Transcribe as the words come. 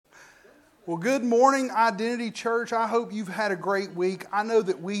Well, good morning, Identity Church. I hope you've had a great week. I know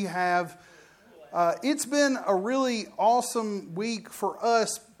that we have. It's been a really awesome week for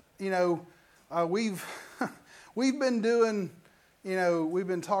us. We've been doing. We've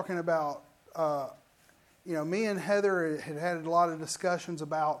been talking about. Me and Heather had a lot of discussions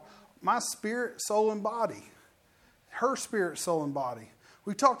about my spirit, soul, and body. Her spirit, soul, and body.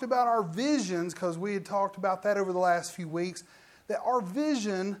 We talked about our visions because we had talked about that over the last few weeks. That our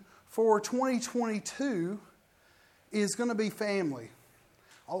vision for 2022 is going to be family.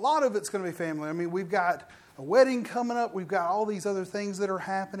 A lot of it's going to be family. I mean, we've got a wedding coming up. We've got all these other things that are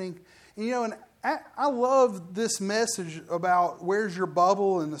happening. And I love this message about where's your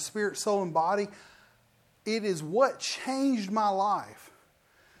bubble and the spirit, soul, and body. It is what changed my life.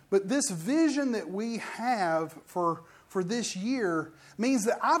 But this vision that we have for this year means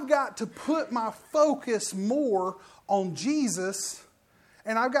that I've got to put my focus more on Jesus,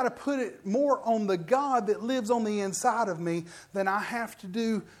 and I've got to put it more on the God that lives on the inside of me than I have to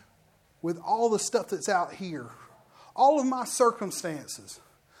do with all the stuff that's out here. All of my circumstances.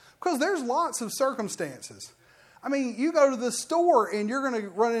 Because there's lots of circumstances. I mean, you go to the store and you're going to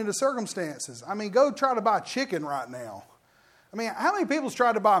run into circumstances. I mean, go try to buy chicken right now. I mean, how many people's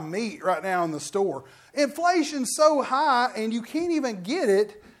tried to buy meat right now in the store? Inflation's so high and you can't even get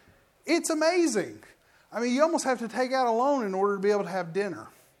it. It's amazing. I mean, you almost have to take out a loan in order to be able to have dinner.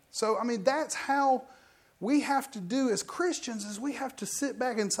 So, I mean, that's how we have to do as Christians, is we have to sit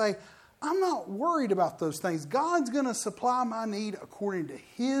back and say, I'm not worried about those things. God's going to supply my need according to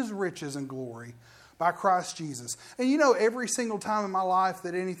His riches and glory by Christ Jesus. And every single time in my life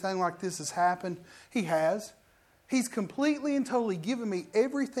that anything like this has happened, He has. He's completely and totally given me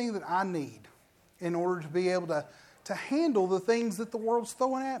everything that I need in order to be able to handle the things that the world's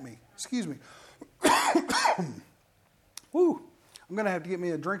throwing at me. Excuse me. Woo, I'm going to have to get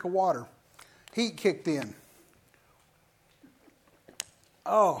me a drink of water. Heat kicked in.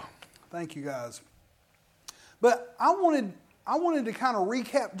 Oh, thank you guys. But I wanted to kind of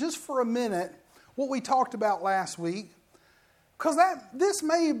recap just for a minute what we talked about last week. Because this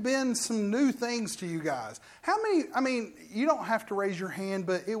may have been some new things to you guys. You don't have to raise your hand,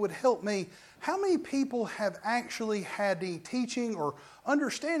 but it would help me. How many people have actually had any teaching or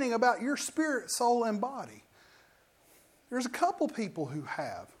understanding about your spirit, soul, and body? There's a couple people who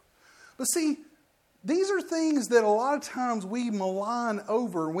have. But see, these are things that a lot of times we malign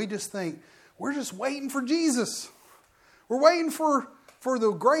over, and we just think, we're just waiting for Jesus. We're waiting for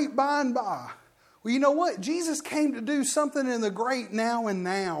the great by and by. Well, you know what? Jesus came to do something in the great now and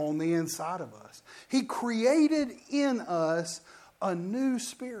now on the inside of us. He created in us a new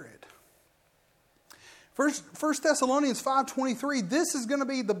spirit. First Thessalonians 5:23, this is going to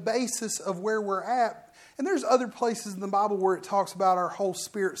be the basis of where we're at. And there's other places in the Bible where it talks about our whole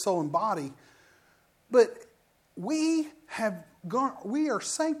spirit, soul, and body. But we are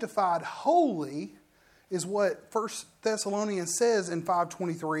sanctified wholly, is what First Thessalonians says in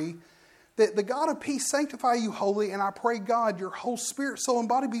 5:23. That the God of peace sanctify you wholly, and I pray God your whole spirit, soul, and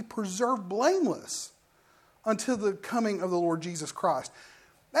body be preserved blameless until the coming of the Lord Jesus Christ.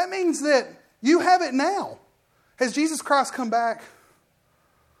 That means that you have it now. Has Jesus Christ come back?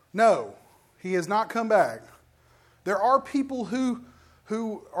 No, He has not come back. There are people who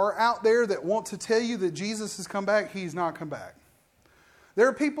are out there that want to tell you that Jesus has come back. He's not come back. There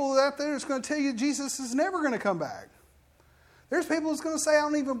are people out there that's going to tell you Jesus is never going to come back. There's people that's going to say, I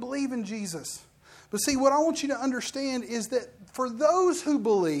don't even believe in Jesus. But see, what I want you to understand is that for those who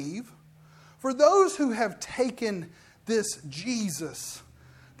believe, for those who have taken this Jesus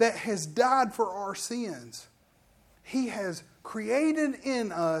that has died for our sins, He has created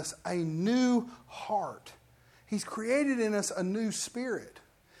in us a new heart. He's created in us a new spirit.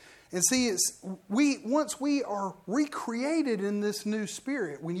 And see, once we are recreated in this new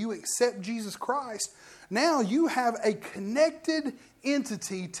spirit, when you accept Jesus Christ, now you have a connected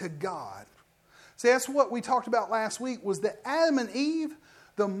entity to God. See, that's what we talked about last week, was that Adam and Eve,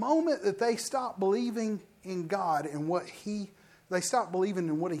 the moment that they stopped believing in God and they stopped believing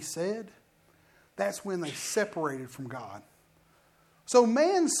in what He said, that's when they separated from God. So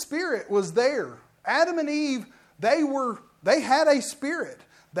man's spirit was there. Adam and Eve, they had a spirit.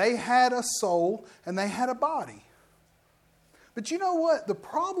 They had a soul and they had a body. But you know what? The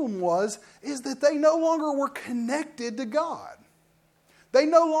problem is that they no longer were connected to God. They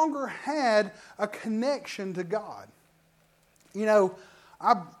no longer had a connection to God.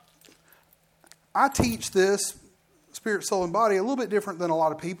 I teach this, spirit, soul, and body, a little bit different than a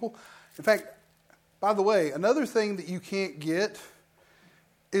lot of people. In fact, by the way, another thing that you can't get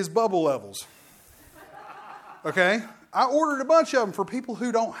is bubble levels. Okay? I ordered a bunch of them for people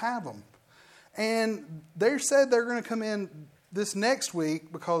who don't have them. And they said they're going to come in this next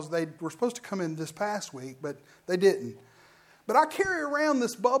week because they were supposed to come in this past week, but they didn't. But I carry around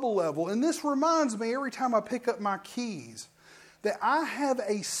this bubble level, and this reminds me every time I pick up my keys that I have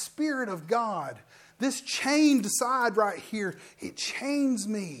a Spirit of God. This chained side right here, it chains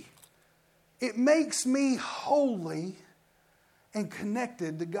me. It makes me holy and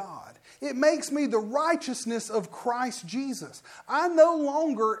connected to God. It makes me the righteousness of Christ Jesus. I no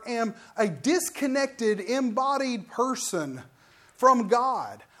longer am a disconnected, embodied person from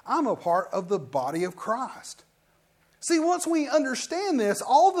God. I'm a part of the body of Christ. See, once we understand this,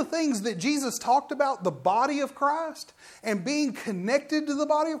 all the things that Jesus talked about, the body of Christ, and being connected to the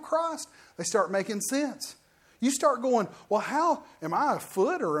body of Christ, they start making sense. You start going, well, how, am I a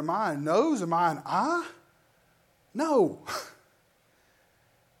foot or am I a nose? Am I an eye? No.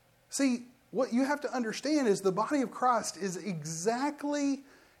 See, what you have to understand is the body of Christ is exactly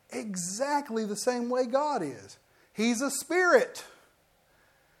the same way God is. He's a spirit.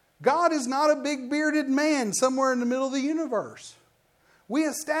 God is not a big bearded man somewhere in the middle of the universe. We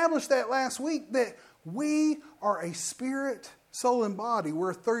established that last week that we are a spirit, soul, and body.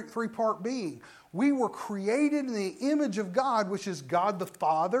 We're a three-part being. We were created in the image of God, which is God the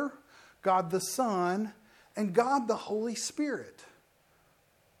Father, God the Son, and God the Holy Spirit.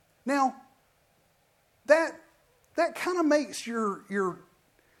 Now, that kind of makes your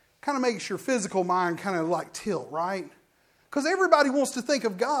physical mind kind of like tilt, right? Because everybody wants to think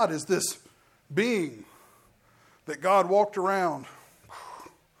of God as this being that God walked around.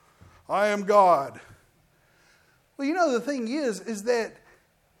 I am God. Well, you know, the thing is that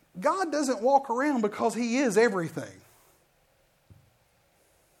God doesn't walk around because He is everything.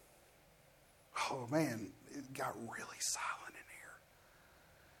 Oh man, it got really silent in here.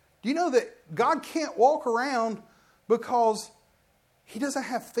 Do you know that God can't walk around because He doesn't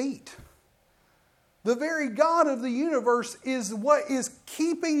have feet? The very God of the universe is what is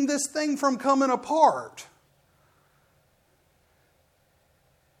keeping this thing from coming apart.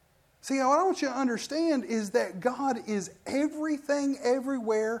 See, what I want you to understand is that God is everything,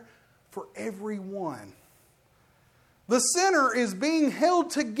 everywhere, for everyone. The center is being held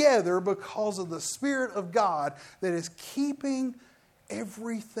together because of the Spirit of God that is keeping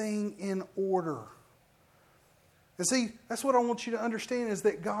everything in order. And see, that's what I want you to understand is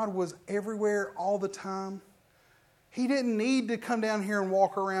that God was everywhere all the time. He didn't need to come down here and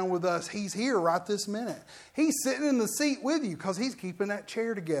walk around with us. He's here right this minute. He's sitting in the seat with you because He's keeping that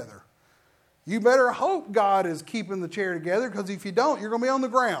chair together. You better hope God is keeping the chair together because if you don't, you're going to be on the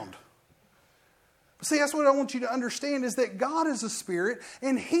ground. But see, that's what I want you to understand is that God is a spirit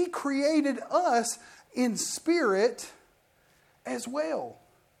and He created us in spirit as well.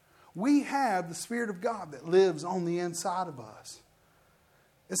 We have the Spirit of God that lives on the inside of us.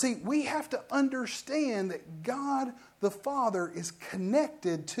 And see, we have to understand that God the Father is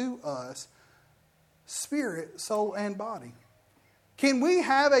connected to us, spirit, soul, and body. Can we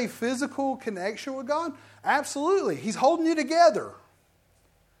have a physical connection with God? Absolutely. He's holding you together.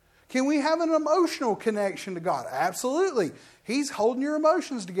 Can we have an emotional connection to God? Absolutely. He's holding your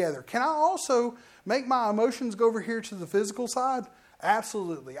emotions together. Can I also make my emotions go over here to the physical side?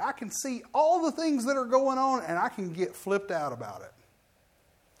 Absolutely. I can see all the things that are going on and I can get flipped out about it.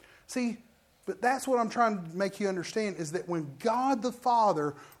 See, but that's what I'm trying to make you understand is that when God the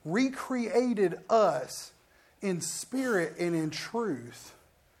Father recreated us in spirit and in truth,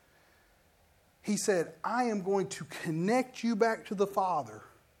 He said, I am going to connect you back to the Father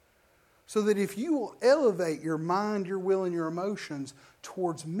so that if you will elevate your mind, your will, and your emotions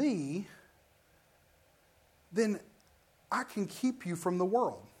towards me, then I can keep you from the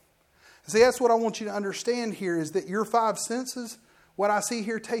world. See, that's what I want you to understand here is that your five senses, what I see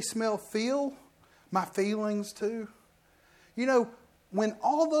here, taste, smell, feel, my feelings too. You know, when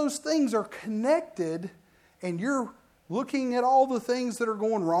all those things are connected and you're looking at all the things that are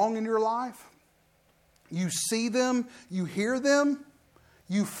going wrong in your life, you see them, you hear them,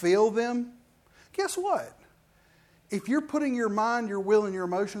 you feel them. Guess what? If you're putting your mind, your will, and your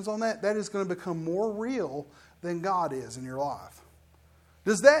emotions on that, that is going to become more real than God is in your life.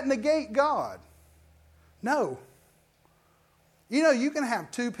 Does that negate God? No. You know, you can have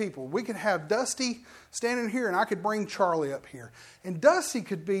two people. We could have Dusty standing here and I could bring Charlie up here. And Dusty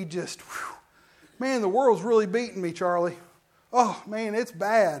could be just, whew, man, the world's really beating me, Charlie. Oh, man, it's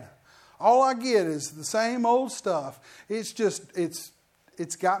bad. All I get is the same old stuff. It's just,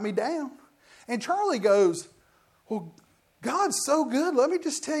 it's got me down. And Charlie goes, well, God's so good. Let me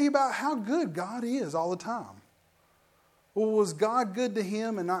just tell you about how good God is all the time. Well, was God good to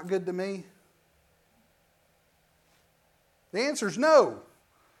him and not good to me? The answer is no.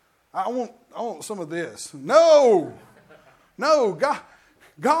 I want some of this. No,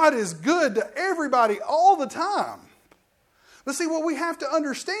 God is good to everybody all the time. But see, what we have to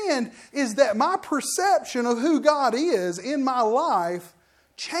understand is that my perception of who God is in my life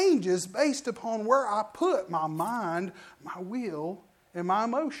changes based upon where I put my mind, my will, and my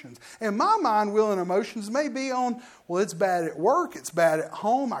emotions. And my mind, will, and emotions may be on, well, it's bad at work, it's bad at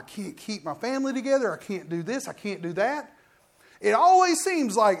home, I can't keep my family together, I can't do this, I can't do that. It always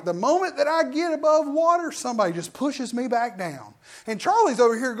seems like the moment that I get above water, somebody just pushes me back down. And Charlie's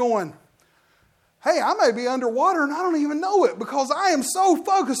over here going, hey, I may be underwater and I don't even know it because I am so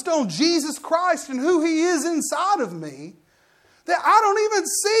focused on Jesus Christ and who He is inside of me that I don't even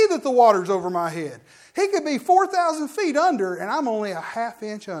see that the water's over my head. He could be 4,000 feet under and I'm only a half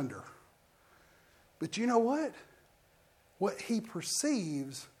inch under. But you know what? What he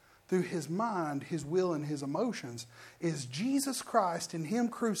perceives through his mind, his will, and his emotions is Jesus Christ and Him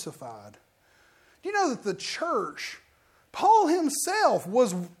crucified. Do you know that the church, Paul himself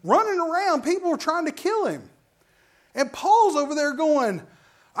was running around, people were trying to kill him. And Paul's over there going,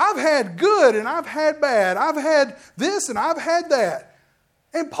 I've had good and I've had bad. I've had this and I've had that.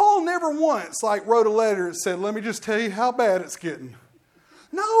 And Paul never once wrote a letter that said, let me just tell you how bad it's getting.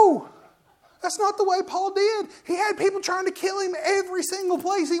 No, that's not the way Paul did. He had people trying to kill him every single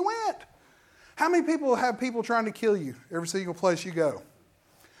place he went. How many people have people trying to kill you every single place you go?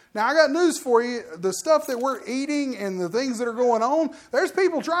 Now, I got news for you. The stuff that we're eating and the things that are going on, there's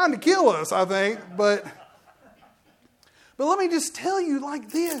people trying to kill us, I think. But let me just tell you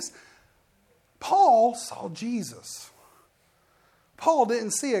like this. Paul saw Jesus. Paul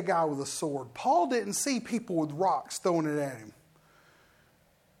didn't see a guy with a sword. Paul didn't see people with rocks throwing it at him.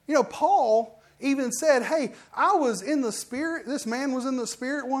 You know, Paul even said, hey, I was in the Spirit. This man was in the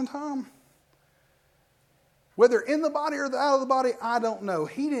Spirit one time. Whether in the body or out of the body, I don't know.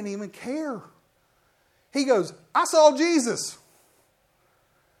 He didn't even care. He goes, I saw Jesus.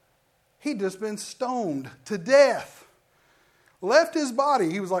 He'd just been stoned to death. Left his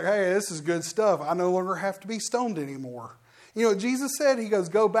body. He was like, hey, this is good stuff. I no longer have to be stoned anymore. You know what Jesus said? He goes,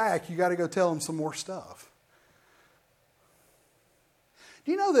 go back. You got to go tell him some more stuff.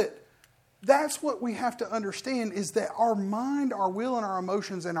 Do you know that that's what we have to understand is that our mind, our will, and our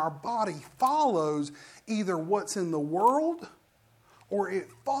emotions and our body follows either what's in the world or it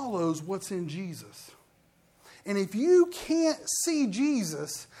follows what's in Jesus. And if you can't see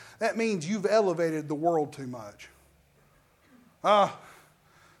Jesus, that means you've elevated the world too much.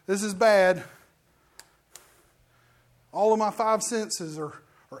 This is bad. All of my five senses are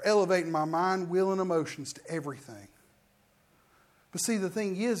elevating my mind, will, and emotions to everything. But see, the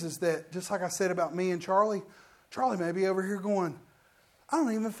thing is that just like I said about me and Charlie may be over here going, I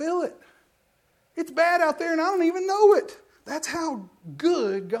don't even feel it. It's bad out there and I don't even know it. That's how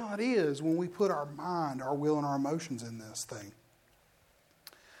good God is when we put our mind, our will, and our emotions in this thing.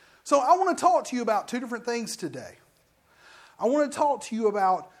 So I want to talk to you about two different things today. I want to talk to you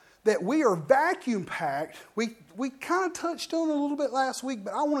about that we are vacuum packed. We kind of touched on it a little bit last week,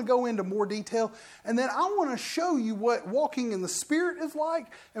 but I want to go into more detail. And then I want to show you what walking in the Spirit is like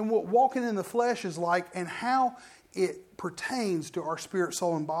and what walking in the flesh is like and how it pertains to our spirit,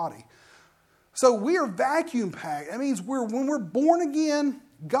 soul, and body. So we are vacuum packed. That means when we're born again,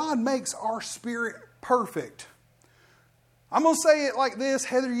 God makes our spirit perfect. I'm going to say it like this.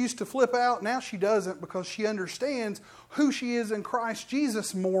 Heather used to flip out. Now she doesn't because she understands who she is in Christ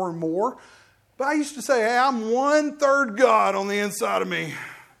Jesus more and more. But I used to say, hey, I'm 1/3 God on the inside of me.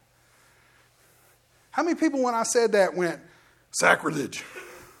 How many people when I said that went, sacrilege?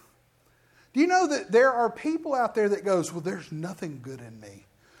 Do you know that there are people out there that goes, well, there's nothing good in me.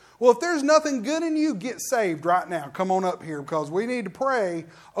 Well, if there's nothing good in you, get saved right now. Come on up here because we need to pray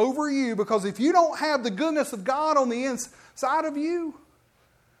over you. Because if you don't have the goodness of God on the inside of you,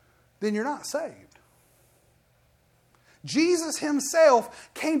 then you're not saved. Jesus Himself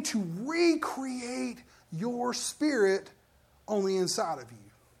came to recreate your spirit on the inside of you.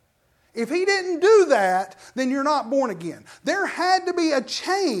 If He didn't do that, then you're not born again. There had to be a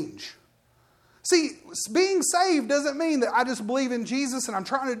change. See, being saved doesn't mean that I just believe in Jesus and I'm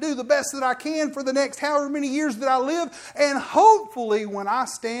trying to do the best that I can for the next however many years that I live. And hopefully when I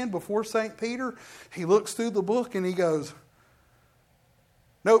stand before St. Peter, he looks through the book and he goes,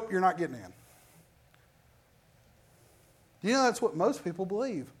 nope, you're not getting in. You know, that's what most people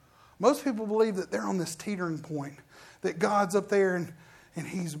believe. Most people believe that they're on this teetering point, that God's up there and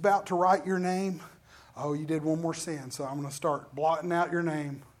He's about to write your name. Oh, you did one more sin, so I'm going to start blotting out your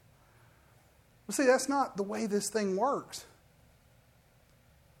name. Well, see, that's not the way this thing works.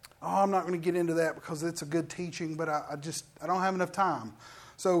 Oh, I'm not going to get into that because it's a good teaching, but I don't have enough time.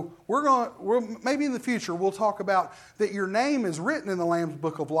 So maybe in the future we'll talk about that your name is written in the Lamb's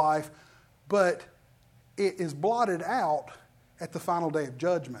Book of Life, but it is blotted out at the final day of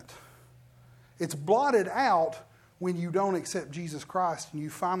judgment. It's blotted out when you don't accept Jesus Christ and you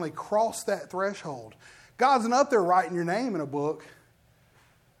finally cross that threshold. God's not up there writing your name in a book.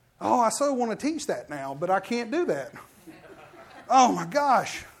 Oh, I so want to teach that now, but I can't do that. Oh my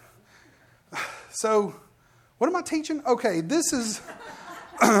gosh. So, what am I teaching? Okay, this is,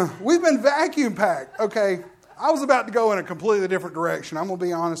 we've been vacuum packed. Okay, I was about to go in a completely different direction. I'm going to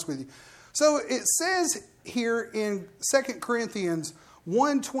be honest with you. So, it says here in 2 Corinthians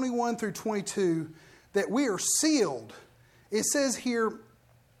 1:21 through 22 that we are sealed. It says here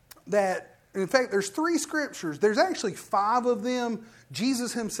that, in fact, there's 3 scriptures. There's actually 5 of them.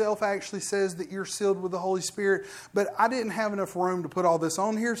 Jesus himself actually says that you're sealed with the Holy Spirit, but I didn't have enough room to put all this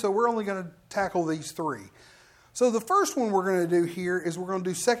on here, so we're only going to tackle these 3. So the first one we're going to do here is we're going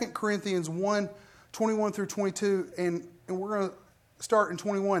to do 2 Corinthians 1:21 through 22, and we're going to start in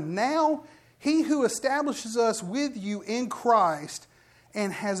 21. Now, he who establishes us with you in Christ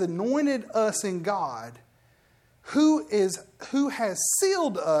and has anointed us in God, who has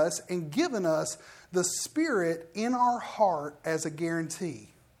sealed us and given us the Spirit in our heart as a guarantee.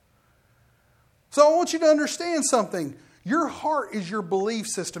 So I want you to understand something. Your heart is your belief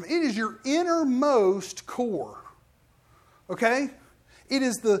system. It is your innermost core. Okay? It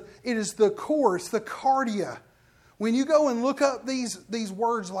is the core. It's the cardia. When you go and look up these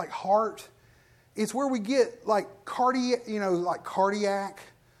words like heart, it's where we get like cardiac, like cardiac.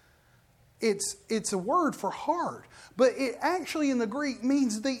 It's a word for heart. But it actually in the Greek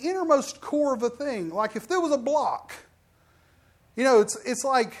means the innermost core of a thing. Like if there was a block, it's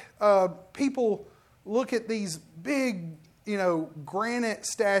like people look at these big, granite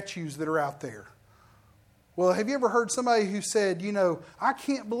statues that are out there. Well, have you ever heard somebody who said, I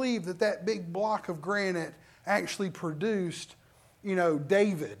can't believe that big block of granite actually produced,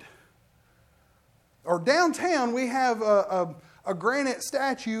 David. Or downtown we have a granite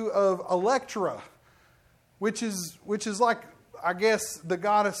statue of Electra, which is like, I guess, the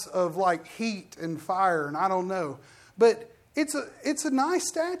goddess of like heat and fire, and I don't know. But it's a nice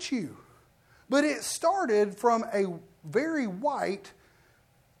statue. But it started from a very white,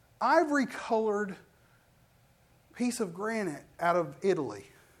 ivory-colored piece of granite out of Italy.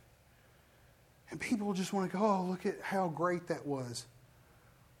 And people just want to go, oh, look at how great that was.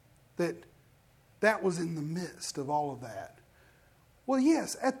 That was in the midst of all of that. Well,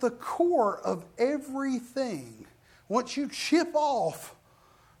 yes, at the core of everything, once you chip off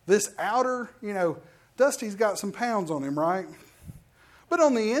this outer, Dusty's got some pounds on him, right? But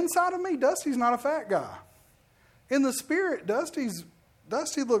on the inside of me, Dusty's not a fat guy. In the spirit, Dusty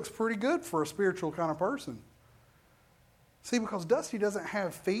looks pretty good for a spiritual kind of person. See, because Dusty doesn't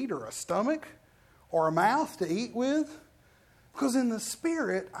have feet or a stomach or a mouth to eat with. Because in the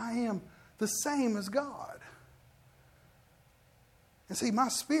spirit, I am the same as God. And see, my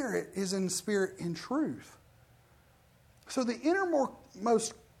spirit is in spirit in truth. So the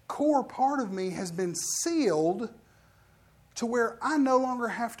innermost core part of me has been sealed to where I no longer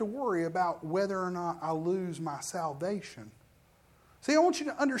have to worry about whether or not I lose my salvation. See, I want you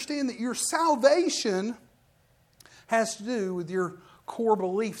to understand that your salvation has to do with your core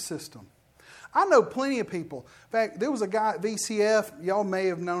belief system. I know plenty of people. In fact, there was a guy at VCF. Y'all may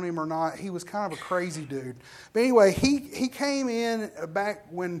have known him or not. He was kind of a crazy dude. But anyway, he came in back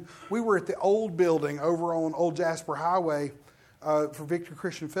when we were at the old building over on Old Jasper Highway for Victory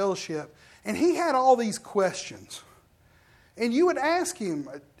Christian Fellowship. And he had all these questions. And you would ask him,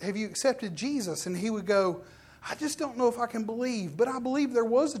 have you accepted Jesus? And he would go, I just don't know if I can believe. But I believe there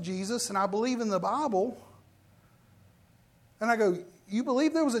was a Jesus and I believe in the Bible. And I go, you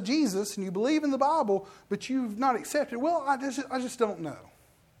believe there was a Jesus and you believe in the Bible, but you've not accepted. Well, I just don't know.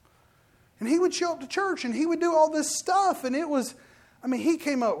 And he would show up to church and he would do all this stuff. And he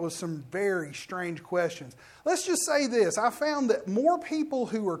came up with some very strange questions. Let's just say this. I found that more people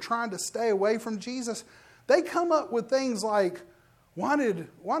who are trying to stay away from Jesus, they come up with things like, why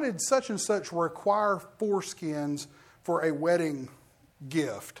did such and such require foreskins for a wedding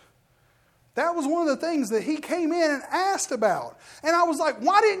gift? That was one of the things that he came in and asked about. And I was like,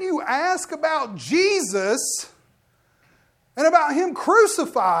 why didn't you ask about Jesus and about him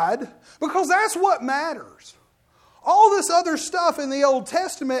crucified? Because that's what matters. All this other stuff in the Old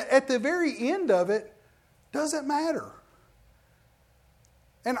Testament, at the very end of it, doesn't matter.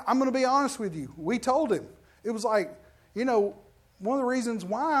 And I'm going to be honest with you. We told him. It was like, one of the reasons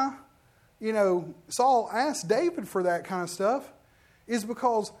why, Saul asked David for that kind of stuff is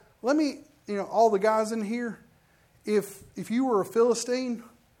because, all the guys in here, if you were a Philistine,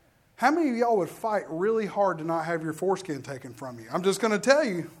 How many of y'all would fight really hard to not have your foreskin taken from you? I'm just going to tell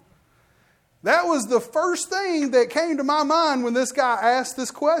you. That was the first thing that came to my mind when this guy asked this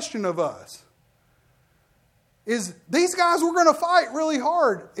question of us. Is these guys were going to fight really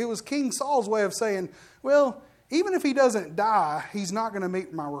hard. It was King Saul's way of saying, well, even if he doesn't die, he's not going to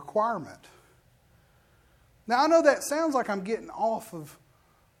meet my requirement. Now, I know that sounds like I'm getting off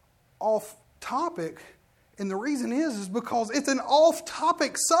topic, and the reason is because it's an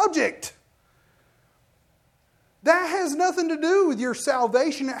off-topic subject. That has nothing to do with your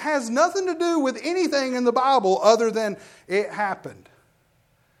salvation. It has nothing to do with anything in the Bible other than it happened.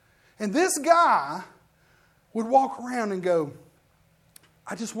 And this guy would walk around and go,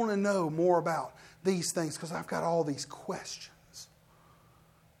 I just want to know more about these things because I've got all these questions.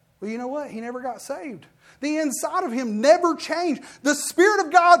 Well, you know what? He never got saved. The inside of him never changed. The Spirit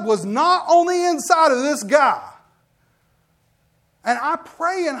of God was not on the inside of this guy. And I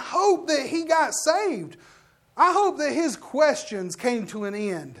pray and hope that he got saved. I hope that his questions came to an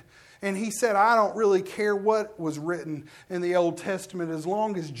end. And he said, I don't really care what was written in the Old Testament as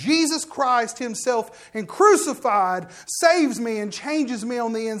long as Jesus Christ himself and crucified saves me and changes me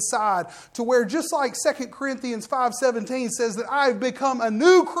on the inside to where just like 2 Corinthians 5:17 says that I've become a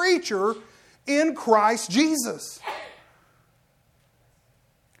new creature in Christ Jesus.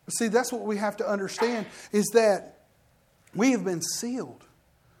 See, that's what we have to understand is that we have been sealed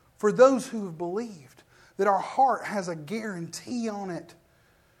for those who have believed, that our heart has a guarantee on it.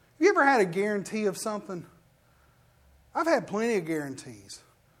 Have you ever had a guarantee of something? I've had plenty of guarantees.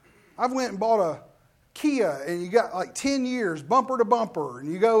 I've went and bought a Kia and you got like 10 years, bumper to bumper,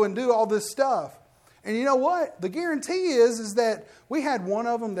 and you go and do all this stuff. And you know what? The guarantee is that we had one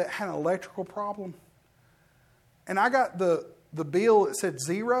of them that had an electrical problem. And I got the bill that said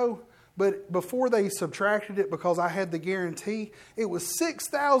 0, but before they subtracted it because I had the guarantee, it was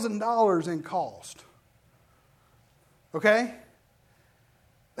 $6,000 in cost. Okay?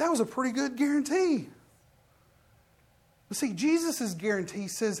 That was a pretty good guarantee. But see, Jesus' guarantee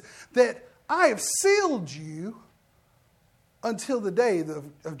says that I have sealed you until the day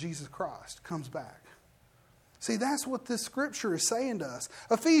of Jesus Christ comes back. See, that's what this scripture is saying to us.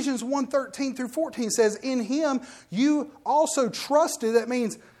 Ephesians 1:13 through 14 says, in him you also trusted. That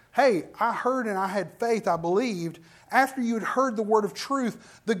means, hey, I heard and I had faith, I believed. After you had heard the word of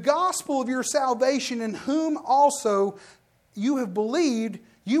truth, the gospel of your salvation, in whom also you have believed,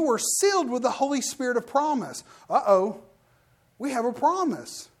 you were sealed with the Holy Spirit of promise. We have a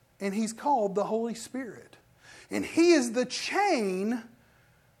promise, and he's called the Holy Spirit. And he is the chain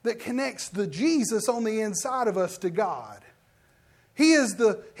that connects the Jesus on the inside of us to God. He's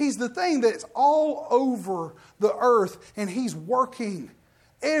the thing that's all over the earth, and he's working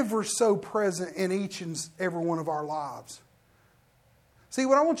ever so present in each and every one of our lives. See,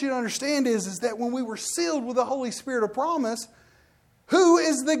 what I want you to understand is that when we were sealed with the Holy Spirit of promise, who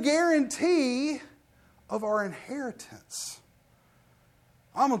is the guarantee of our inheritance?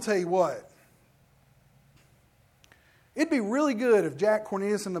 I'm going to tell you what. It'd be really good if Jack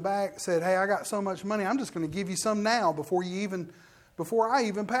Cornelius in the back said, hey, I got so much money, I'm just going to give you some now before I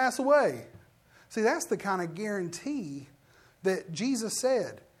even pass away. See, that's the kind of guarantee that Jesus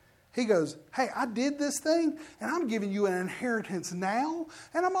said. He goes, hey, I did this thing, and I'm giving you an inheritance now,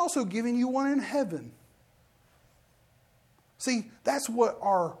 and I'm also giving you one in heaven. See, that's what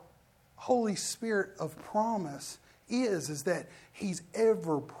our Holy Spirit of promise is that he's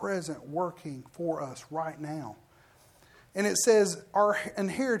ever present working for us right now. And it says, our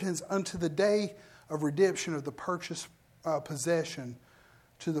inheritance unto the day of redemption of the purchased possession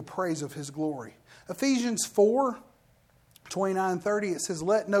to the praise of his glory. Ephesians 4:29-30, it says,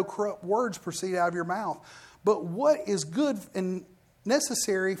 let no corrupt words proceed out of your mouth, but what is good and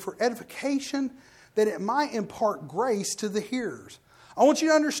necessary for edification, that it might impart grace to the hearers. I want you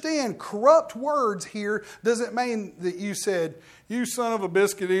to understand, corrupt words here doesn't mean that you said, you son of a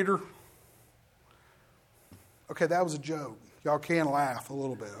biscuit eater. Okay, that was a joke. Y'all can laugh a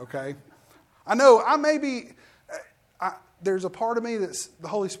little bit, okay? I know, there's a part of me that's, the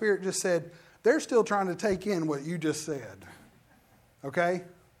Holy Spirit just said, they're still trying to take in what you just said. Okay?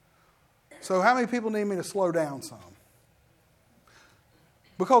 So how many people need me to slow down some?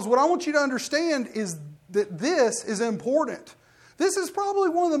 Because what I want you to understand is that this is important. This is probably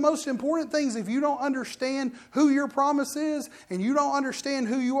one of the most important things. If you don't understand who your promise is and you don't understand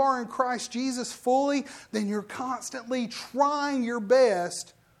who you are in Christ Jesus fully, then you're constantly trying your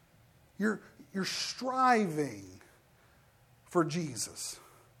best. You're striving for Jesus.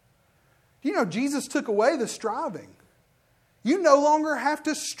 You know, Jesus took away the striving. You no longer have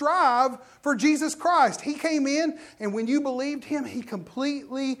to strive for Jesus Christ. He came in, and when you believed Him, He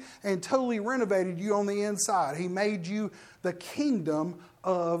completely and totally renovated you on the inside. He made you the kingdom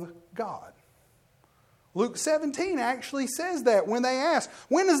of God. Luke 17 actually says that when they asked,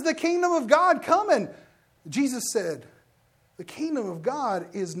 when is the kingdom of God coming? Jesus said, the kingdom of God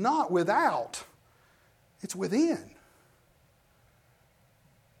is not without, it's within.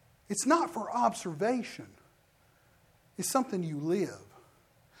 It's not for observation. It's something you live.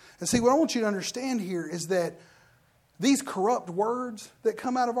 And see, what I want you to understand here is that these corrupt words that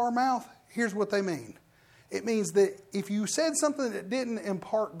come out of our mouth, here's what they mean. It means that if you said something that didn't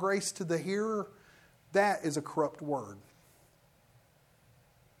impart grace to the hearer, that is a corrupt word.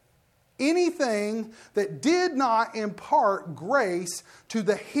 Anything that did not impart grace to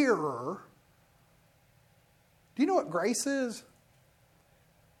the hearer. Do you know what grace is?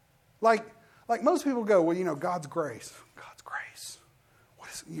 Like most people go, well, God's grace. God's grace. What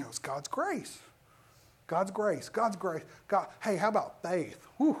is it? It's God's grace. God's grace. God's grace. God. Hey, how about faith?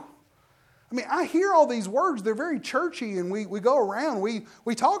 Whew. I mean, I hear all these words. They're very churchy, and we go around.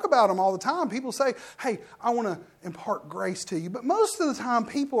 We talk about them all the time. People say, hey, I want to impart grace to you. But most of the time,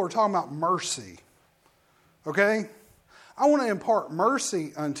 people are talking about mercy. Okay? I want to impart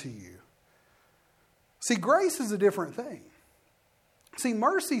mercy unto you. See, grace is a different thing. See,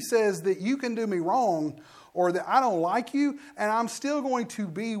 mercy says that you can do me wrong or that I don't like you, and I'm still going to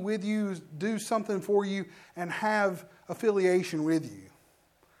be with you, do something for you, and have affiliation with you.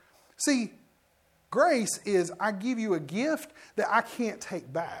 See, grace is I give you a gift that I can't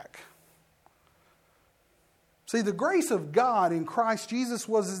take back. See, the grace of God in Christ Jesus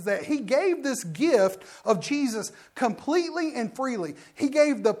is that He gave this gift of Jesus completely and freely. He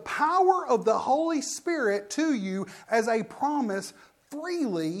gave the power of the Holy Spirit to you as a promise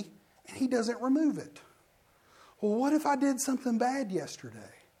freely, and He doesn't remove it. Well, what if I did something bad yesterday?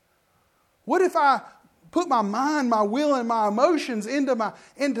 What if I put my mind, my will, and my emotions into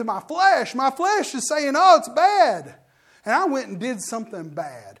my flesh? My flesh is saying, oh, it's bad. And I went and did something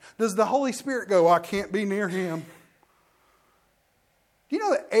bad. Does the Holy Spirit go, I can't be near Him? Do you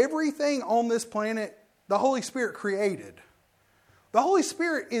know that everything on this planet, the Holy Spirit created? The Holy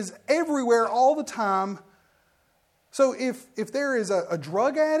Spirit is everywhere all the time. So if there is a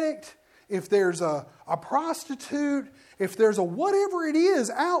drug addict, if there's a prostitute, if there's a whatever it is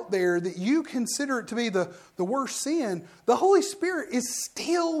out there that you consider it to be the worst sin, the Holy Spirit is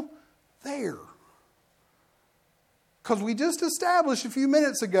still there. Because we just established a few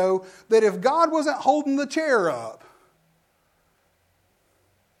minutes ago that if God wasn't holding the chair up,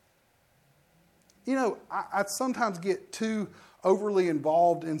 I sometimes get too overly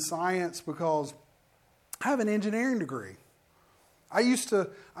involved in science because I have an engineering degree.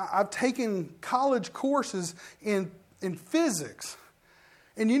 I've taken college courses in physics.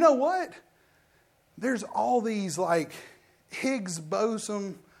 And you know what? There's all these like Higgs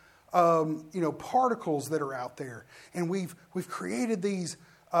boson, particles that are out there. And we've created these,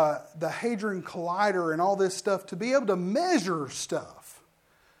 the Hadron Collider and all this stuff to be able to measure stuff.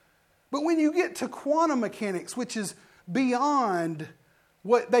 But when you get to quantum mechanics, which is beyond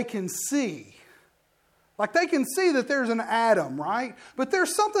what they can see, like they can see that there's an atom, right? But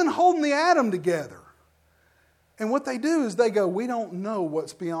there's something holding the atom together. And what they do is they go, we don't know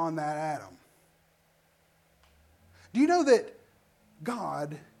what's beyond that atom. Do you know that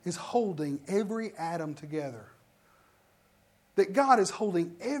God is holding every atom together? That God is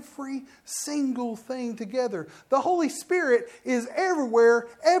holding every single thing together. The Holy Spirit is everywhere,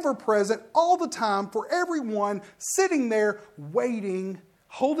 ever present, all the time for everyone, sitting there, waiting,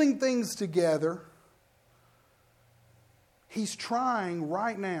 holding things together. He's trying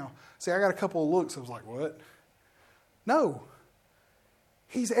right now. See, I got a couple of looks. I was like, what? No.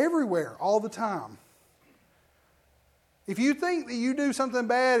 He's everywhere all the time. If you think that you do something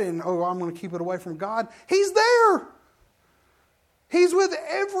bad and, I'm going to keep it away from God, He's there. He's with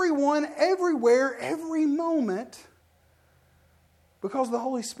everyone, everywhere, every moment, because the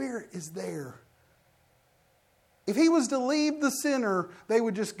Holy Spirit is there. If He was to leave the sinner, they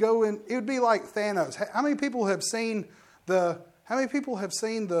would just go in. It would be like Thanos. How many people have seen the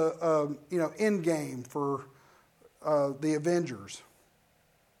end game for the Avengers?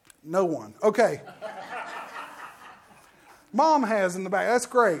 No one. Okay. Mom has in the back. That's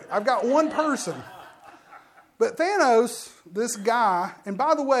great. I've got one person. But Thanos, this guy, and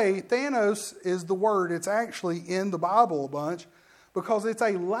by the way, Thanos is the word. It's actually in the Bible a bunch because it's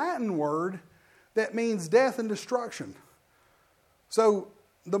a Latin word that means death and destruction. So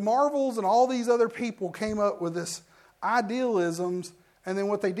the Marvels and all these other people came up with this idealisms, and then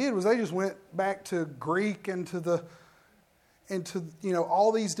what they did was they just went back to Greek and to the, into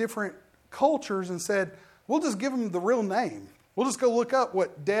all these different cultures and said, we'll just give them the real name. We'll just go look up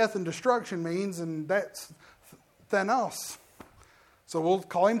what death and destruction means, and that's Thanos. So we'll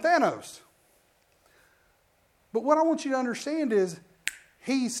call him Thanos. But what I want you to understand is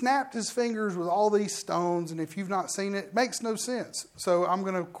he snapped his fingers with all these stones, and if you've not seen it, it makes no sense. So I'm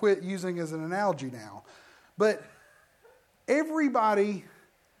going to quit using it as an analogy now. But everybody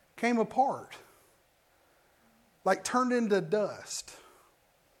came apart, like turned into dust.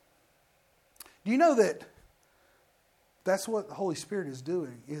 Do you know that that's what the Holy Spirit is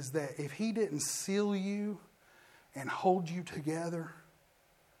doing? Is that if he didn't seal you and hold you together,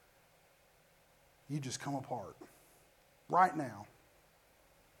 you just come apart right now.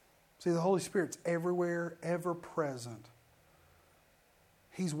 See, the Holy Spirit's everywhere, ever present.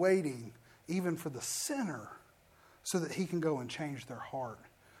 He's waiting even for the sinner so that he can go and change their heart,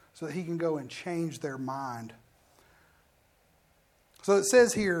 so that he can go and change their mind. So it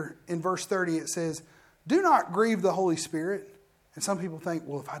says here in verse 30, it says, do not grieve the Holy Spirit. And some people think,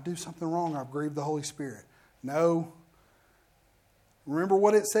 well, if I do something wrong, I've grieved the Holy Spirit. No. Remember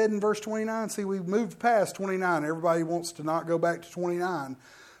what it said in verse 29? See, we've moved past 29. Everybody wants to not go back to 29.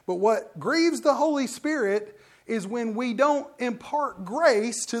 But what grieves the Holy Spirit is when we don't impart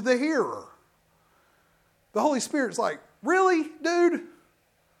grace to the hearer. The Holy Spirit's like, really, dude?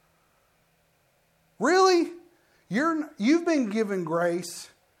 Really? You've been given grace.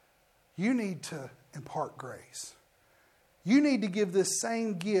 You need to impart grace. You need to give this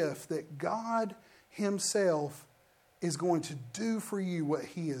same gift that God himself is going to do for you what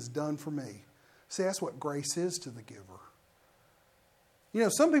he has done for me. See, that's what grace is to the giver.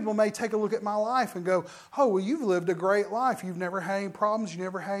 Some people may take a look at my life and go, oh, well, you've lived a great life. You've never had any problems. You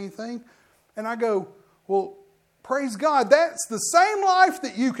never had anything. And I go, well, praise God, that's the same life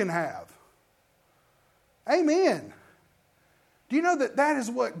that you can have. Amen. Do you know that that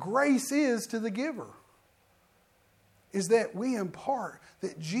is what grace is to the giver? Is that we impart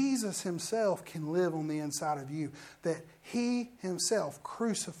that Jesus himself can live on the inside of you. That he himself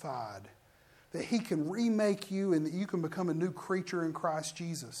crucified. That he can remake you and that you can become a new creature in Christ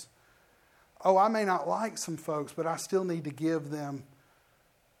Jesus. Oh, I may not like some folks, but I still need to give them,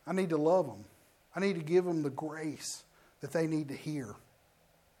 I need to love them. I need to give them the grace that they need to hear.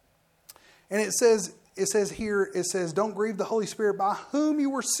 And it says here, don't grieve the Holy Spirit by whom you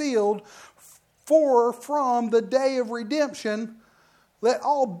were sealed for from the day of redemption. Let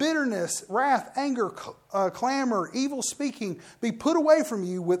all bitterness, wrath, anger, clamor, evil speaking be put away from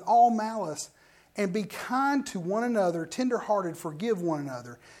you with all malice. And be kind to one another, tenderhearted, forgive one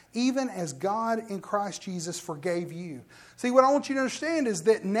another, even as God in Christ Jesus forgave you. See, what I want you to understand is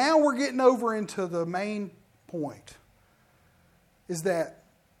that now we're getting over into the main point. Is that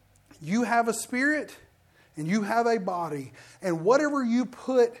you have a spirit and you have a body. And whatever you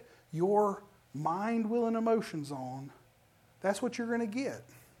put your mind, will, and emotions on, that's what you're going to get.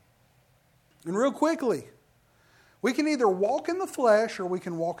 And real quickly, we can either walk in the flesh or we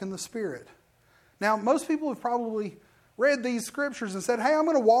can walk in the spirit. Now, most people have probably read these scriptures and said, hey, I'm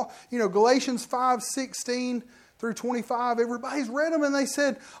going to walk, Galatians 5:16 through 25. Everybody's read them and they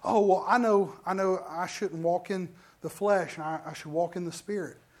said, oh, well, I know I shouldn't walk in the flesh and I should walk in the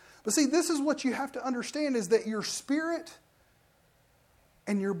spirit. But see, this is what you have to understand is that your spirit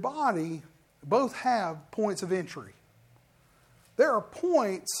and your body both have points of entry. There are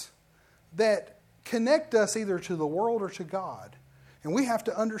points that connect us either to the world or to God. And we have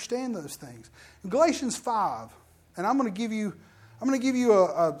to understand those things. In Galatians 5, and I'm going to give you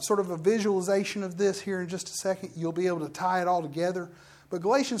a sort of a visualization of this here in just a second. You'll be able to tie it all together. But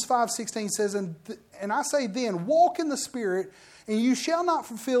Galatians 5:16 says, and I say then, walk in the Spirit, and you shall not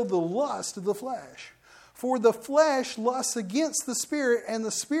fulfill the lust of the flesh. For the flesh lusts against the Spirit, and the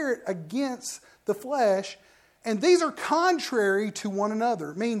Spirit against the flesh. And these are contrary to one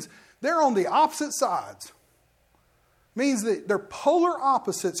another. It means they're on the opposite sides. Means that they're polar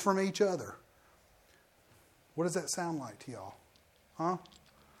opposites from each other. What does that sound like to y'all? Huh?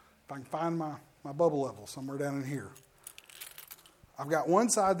 If I can find my bubble level somewhere down in here. I've got one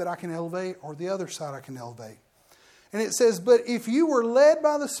side that I can elevate or the other side I can elevate. And it says, but if you were led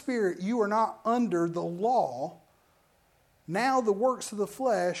by the Spirit, you are not under the law. Now the works of the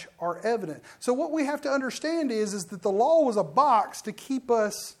flesh are evident. So what we have to understand is that the law was a box to keep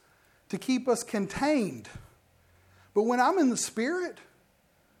us contained. But when I'm in the Spirit,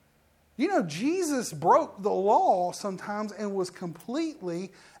 Jesus broke the law sometimes and was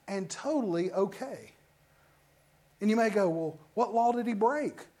completely and totally okay. And you may go, well, what law did he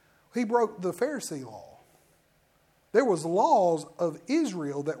break? He broke the Pharisee law. There was laws of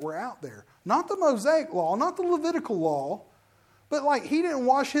Israel that were out there. Not the Mosaic law, not the Levitical law, But like, he didn't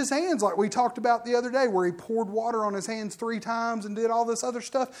wash his hands like we talked about the other day, where he poured water on his hands 3 times and did all this other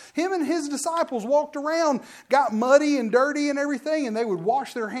stuff. Him and his disciples walked around, got muddy and dirty and everything, and they would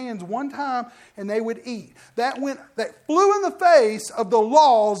wash their hands one time and they would eat. That flew in the face of the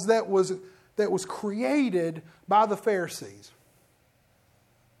laws that was created by the Pharisees.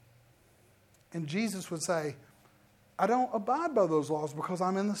 And Jesus would say, I don't abide by those laws because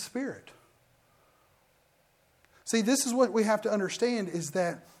I'm in the Spirit. See, this is what we have to understand, is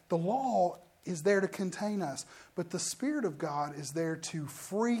that the law is there to contain us, but the Spirit of God is there to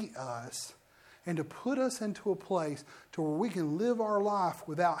free us and to put us into a place to where we can live our life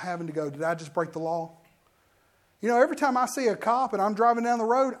without having to go, did I just break the law? You know, every time I see a cop and I'm driving down the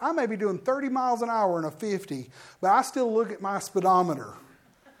road, I may be doing 30 miles an hour in a 50, but I still look at my speedometer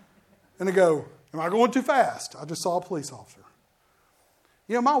and I go, am I going too fast? I just saw a police officer.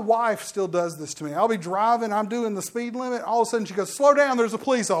 You know, my wife still does this to me. I'll be driving, I'm doing the speed limit. All of a sudden she goes, slow down, there's a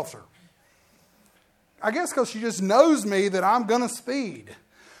police officer. I guess because she just knows me that I'm going to speed.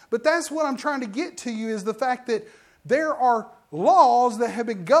 But that's what I'm trying to get to you, is the fact that there are laws that have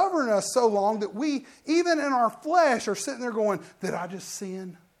been governing us so long that we, even in our flesh, are sitting there going, did I just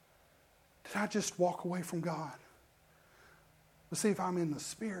sin? Did I just walk away from God? But see, if I'm in the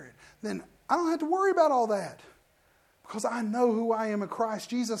Spirit, then I don't have to worry about all that. Because I know who I am in Christ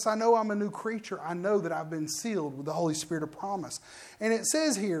Jesus. I know I'm a new creature. I know that I've been sealed with the Holy Spirit of promise. And it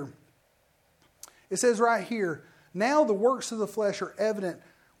says right here, now the works of the flesh are evident,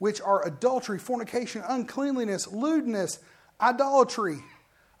 which are adultery, fornication, uncleanliness, lewdness, idolatry.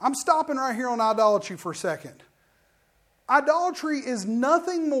 I'm stopping right here on idolatry for a second. Idolatry is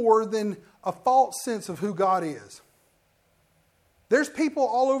nothing more than a false sense of who God is. There's people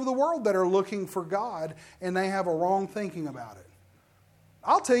all over the world that are looking for God and they have a wrong thinking about it.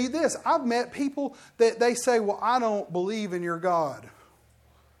 I'll tell you this, I've met people that they say, well, I don't believe in your God.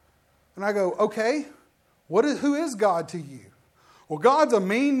 And I go, okay, who is God to you? Well, God's a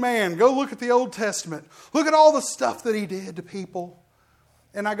mean man. Go look at the Old Testament. Look at all the stuff that he did to people.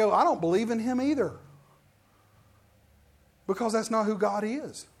 And I go, I don't believe in him either. Because that's not who God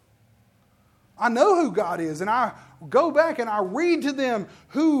is. I know who God is, and I go back and I read to them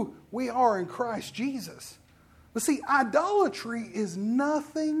who we are in Christ Jesus. But see, idolatry is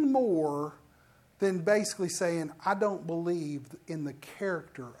nothing more than basically saying, I don't believe in the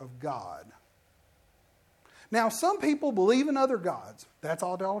character of God. Now, some people believe in other gods. That's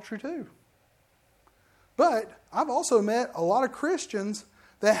idolatry too. But I've also met a lot of Christians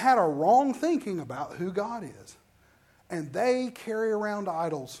that had a wrong thinking about who God is. And they carry around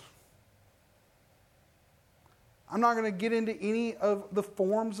idols. I'm not going to get into any of the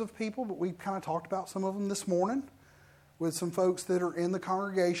forms of people, but we kind of talked about some of them this morning with some folks that are in the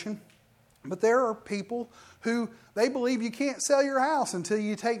congregation. But there are people who, they believe you can't sell your house until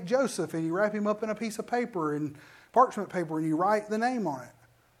you take Joseph and you wrap him up in a piece of paper and parchment paper and you write the name on it.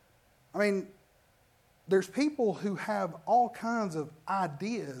 I mean, there's people who have all kinds of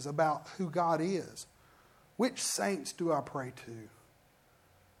ideas about who God is. Which saints do I pray to?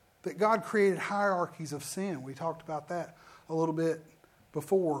 That God created hierarchies of sin. We talked about that a little bit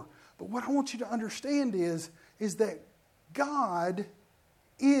before. But what I want you to understand is that God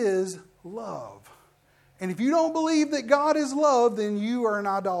is love. And if you don't believe that God is love, then you are an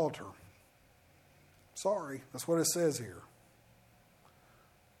idolater. Sorry, that's what it says here.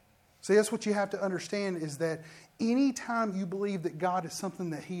 See, that's what you have to understand, is that anytime you believe that God is something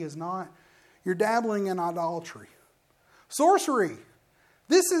that he is not, you're dabbling in idolatry. Sorcery.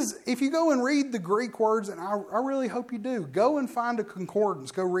 This is, if you go and read the Greek words, and I really hope you do, go and find a concordance.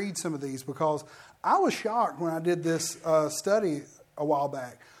 Go read some of these, because I was shocked when I did this study a while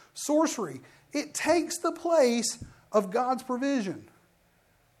back. Sorcery. It takes the place of God's provision.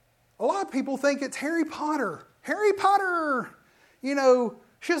 A lot of people think it's Harry Potter. Harry Potter! You know,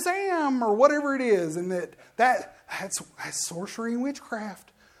 Shazam, or whatever it is, and that's sorcery and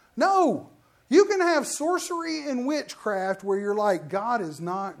witchcraft. No! You can have sorcery and witchcraft where you're like, God is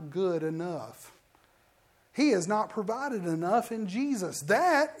not good enough. He has not provided enough in Jesus.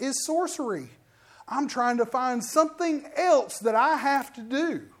 That is sorcery. I'm trying to find something else that I have to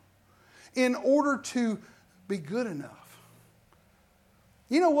do in order to be good enough.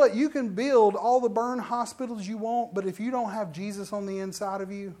 You know what? You can build all the burn hospitals you want, but if you don't have Jesus on the inside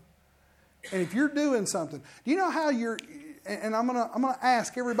of you, and if you're doing something, do you know how you're... And I'm gonna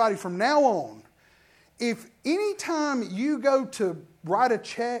ask everybody from now on, if any time you go to write a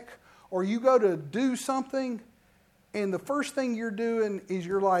check or you go to do something, and the first thing you're doing is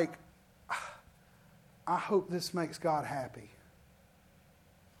you're like, I hope this makes God happy.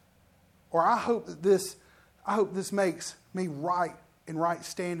 Or I hope that this I hope this makes me right in right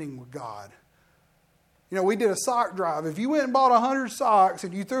standing with God. You know, we did a sock drive. If you went and bought 100 socks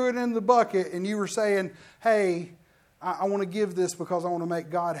and you threw it in the bucket and you were saying, hey, I want to give this because I want to make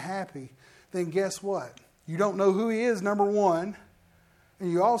God happy, then guess what? You don't know who He is, number one,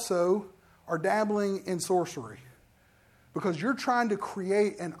 and you also are dabbling in sorcery because you're trying to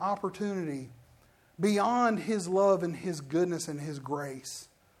create an opportunity beyond His love and His goodness and His grace.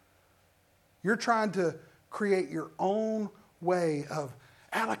 You're trying to create your own way of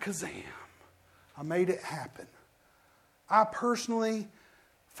alakazam. I made it happen. I personally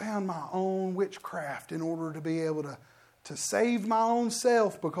found my own witchcraft in order to be able to save my own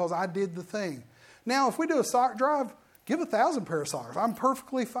self because I did the thing. Now, if we do a sock drive, give 1,000 pair of socks. I'm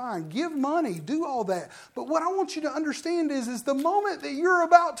perfectly fine. Give money. Do all that. But what I want you to understand is the moment that you're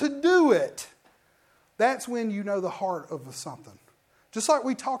about to do it, that's when you know the heart of something. Just like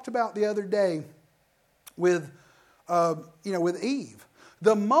we talked about the other day with Eve.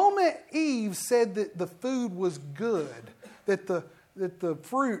 The moment Eve said that the food was good, that the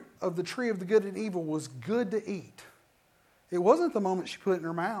fruit of the tree of the good and evil was good to eat, it wasn't the moment she put it in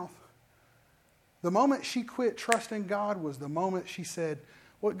her mouth. The moment she quit trusting God was the moment she said,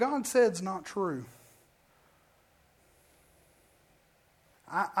 what God said is not true.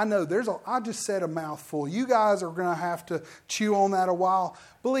 I know I just said a mouthful. You guys are going to have to chew on that a while.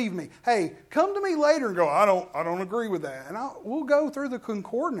 Believe me. Hey, come to me later and go, I don't agree with that. And we'll go through the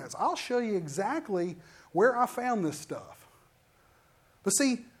concordance. I'll show you exactly where I found this stuff. But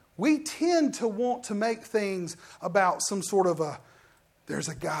see, we tend to want to make things about some sort of there's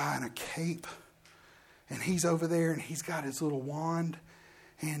a guy in a cape and he's over there and he's got his little wand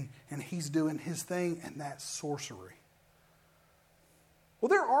and he's doing his thing, and that's sorcery. Well,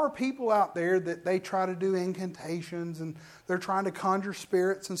 there are people out there that they try to do incantations and they're trying to conjure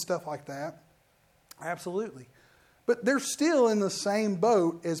spirits and stuff like that. Absolutely. But they're still in the same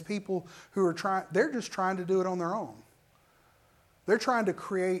boat as people who are they're just trying to do it on their own. They're trying to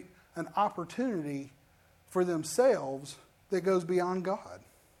create an opportunity for themselves that goes beyond God.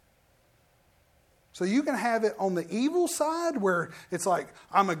 So you can have it on the evil side where it's like,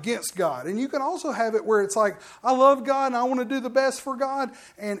 I'm against God. And you can also have it where it's like, I love God and I want to do the best for God.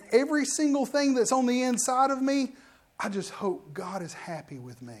 And every single thing that's on the inside of me, I just hope God is happy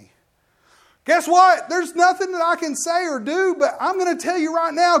with me. Guess what? There's nothing that I can say or do, but I'm going to tell you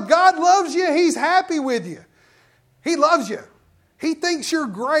right now, God loves you. He's happy with you. He loves you. He thinks you're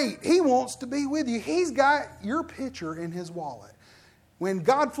great. He wants to be with you. He's got your picture in His wallet. When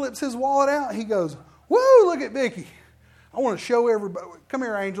God flips His wallet out, He goes, woo, look at Vicky. I want to show everybody. Come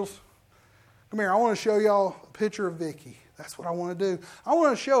here, angels. Come here. I want to show y'all a picture of Vicky. That's what I want to do. I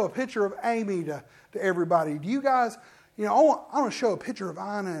want to show a picture of Amy to everybody. Do you guys, I want to show a picture of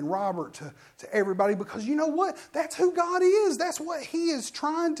Ina and Robert to everybody because you know what? That's who God is. That's what He is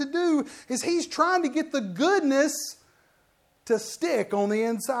trying to do, is He's trying to get the goodness to stick on the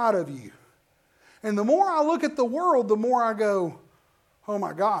inside of you. And the more I look at the world, the more I go, oh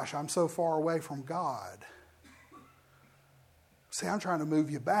my gosh, I'm so far away from God. See, I'm trying to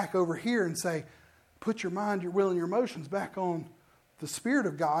move you back over here and say, put your mind, your will, and your emotions back on the Spirit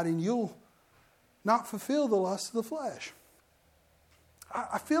of God and you'll not fulfill the lust of the flesh.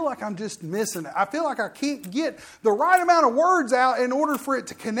 I feel like I'm just missing it. I feel like I can't get the right amount of words out in order for it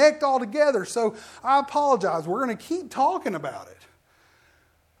to connect all together. So I apologize. We're going to keep talking about it.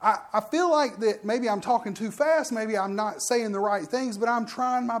 I feel like that maybe I'm talking too fast, maybe I'm not saying the right things, but I'm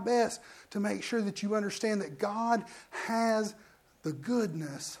trying my best to make sure that you understand that God has the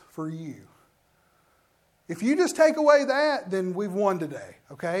goodness for you. If you just take away that, then we've won today,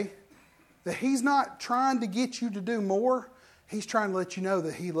 okay? That He's not trying to get you to do more. He's trying to let you know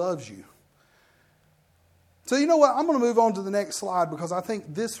that He loves you. So you know what? I'm going to move on to the next slide because I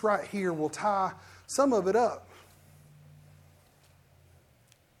think this right here will tie some of it up.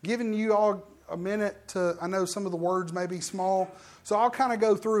 Giving you all a minute to, I know some of the words may be small, so I'll kind of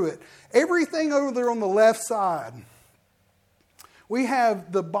go through it. Everything over there on the left side, we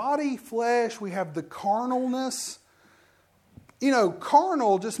have the body, flesh, we have the carnalness.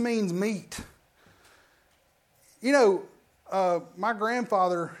 Carnal just means meat. My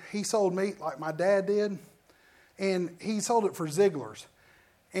grandfather, he sold meat like my dad did, and he sold it for Ziegler's.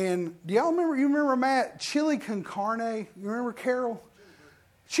 And do y'all remember, you remember Matt, chili con carne? You remember Carol?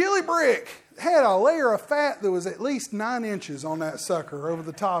 Chili brick had a layer of fat that was at least 9 inches on that sucker over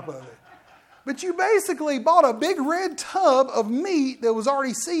the top of it. But you basically bought a big red tub of meat that was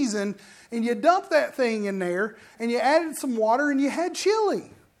already seasoned, and you dumped that thing in there, and you added some water, and you had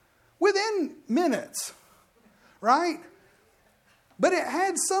chili within minutes, right? But it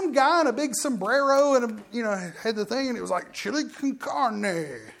had some guy in a big sombrero and, had the thing, and it was like chili con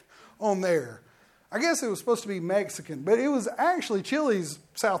carne on there. I guess it was supposed to be Mexican, but it was actually Chili's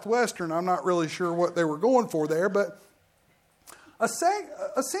Southwestern. I'm not really sure what they were going for there, but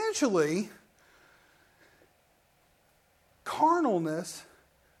essentially, carnalness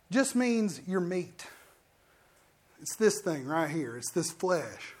just means your meat. It's this thing right here. It's this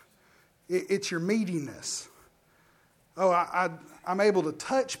flesh. It's your meatiness. Oh, I'm able to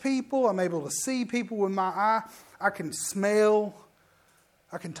touch people. I'm able to see people with my eye. I can smell.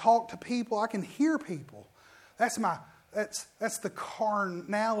 I can talk to people. I can hear people. That's the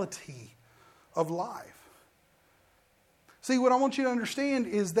carnality of life. See, what I want you to understand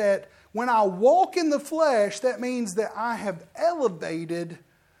is that when I walk in the flesh, that means that I have elevated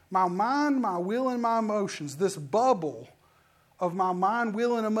my mind, my will, and my emotions, this bubble of my mind,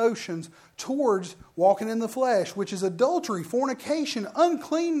 will, and emotions towards walking in the flesh, which is adultery, fornication,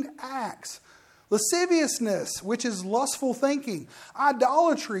 unclean acts, lasciviousness, which is lustful thinking,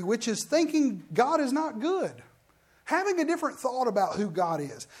 idolatry, which is thinking God is not good, having a different thought about who God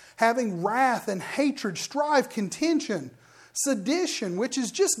is, having wrath and hatred, strife, contention, sedition, which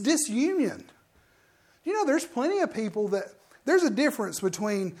is just disunion. There's plenty of people there's a difference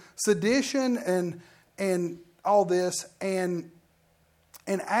between sedition and all this and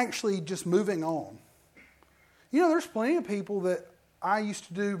actually just moving on. There's plenty of people that I used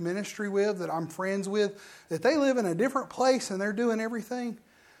to do ministry with, that I'm friends with, that they live in a different place and they're doing everything.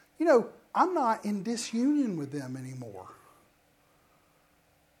 I'm not in disunion with them anymore.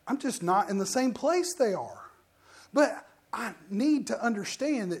 I'm just not in the same place they are. But I need to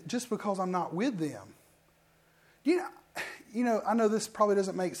understand that just because I'm not with them, I know this probably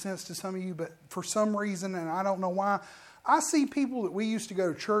doesn't make sense to some of you, but for some reason, and I don't know why, I see people that we used to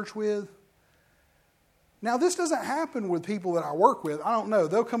go to church with. Now, this doesn't happen with people that I work with. I don't know.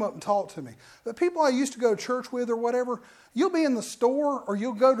 They'll come up and talk to me. But people I used to go to church with or whatever, you'll be in the store or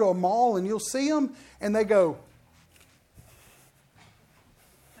you'll go to a mall and you'll see them and they go.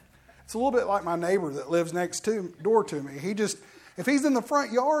 It's a little bit like my neighbor that lives next door to me. If he's in the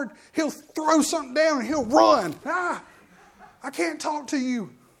front yard, he'll throw something down and he'll run. I can't talk to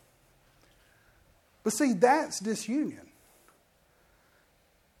you. But see, that's disunion.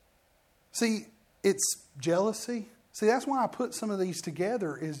 See, it's jealousy. See, that's why I put some of these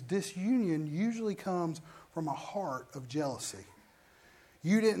together, is disunion usually comes from a heart of jealousy.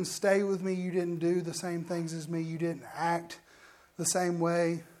 You didn't stay with me. You didn't do the same things as me. You didn't act the same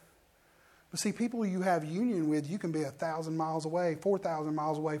way. But see, people you have union with, you can be 1,000 miles away, 4,000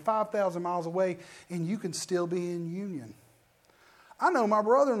 miles away, 5,000 miles away, and you can still be in union. I know my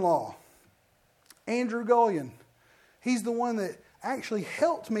brother-in-law, Andrew Gullion. He's the one that actually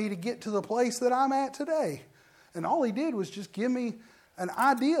helped me to get to the place that I'm at today. And all he did was just give me an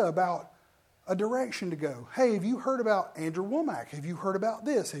idea about a direction to go. Hey, have you heard about Andrew Womack? Have you heard about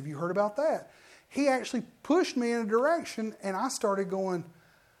this? Have you heard about that? He actually pushed me in a direction, and I started going,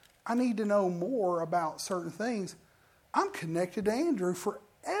 I need to know more about certain things. I'm connected to Andrew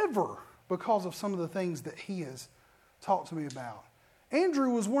forever because of some of the things that he has talked to me about. Andrew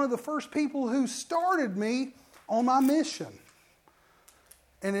was one of the first people who started me on my mission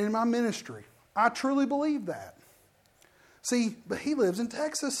and in my ministry. I truly believe that. See, but he lives in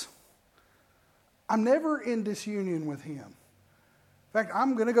Texas. I'm never in disunion with him. In fact,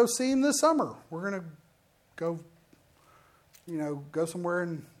 I'm going to go see him this summer. We're going to go somewhere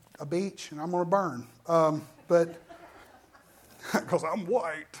in a beach, and I'm going to burn. But because I'm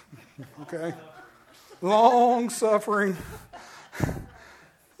white, okay? Long suffering.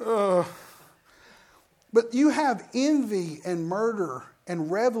 But you have envy and murder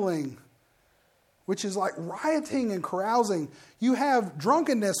and reveling, which is like rioting and carousing. You have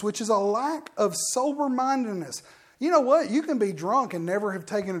drunkenness, which is a lack of sober-mindedness. You know what? You can be drunk and never have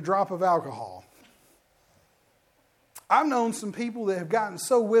taken a drop of alcohol. I've known some people that have gotten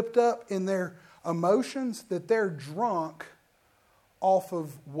so whipped up in their emotions that they're drunk off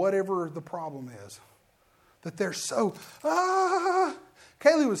of whatever the problem is. That they're so,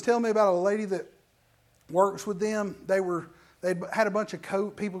 Kaylee was telling me about a lady that works with them. They'd had a bunch of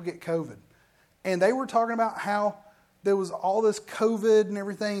people get COVID. And they were talking about how there was all this COVID and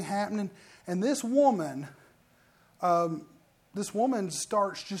everything happening. And this woman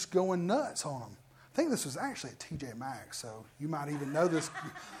starts just going nuts on them. I think this was actually at TJ Maxx, so you might even know this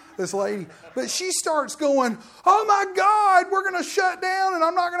lady. But she starts going, oh my God, we're going to shut down and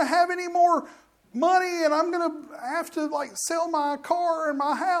I'm not going to have any more money and I'm going to have to sell my car and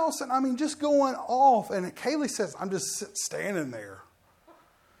my house. And I mean, just going off. And Kaylee says, I'm just standing there.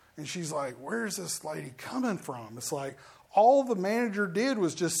 And she's like, where's this lady coming from? It's like all the manager did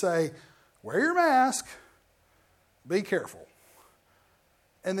was just say, wear your mask, be careful.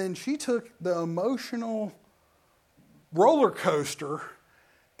 And then she took the emotional roller coaster,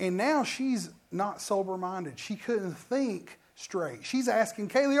 and now she's not sober-minded. She couldn't think straight. She's asking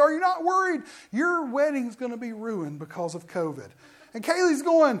Kaylee, are you not worried? Your wedding's going to be ruined because of COVID. And Kaylee's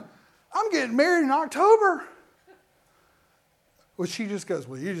going, I'm getting married in October. Well, she just goes,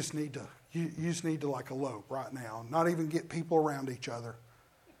 well, you just need to like elope right now, not even get people around each other.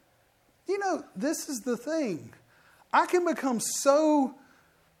 You know, this is the thing. I can become so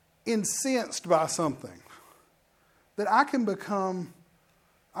incensed by something that I can become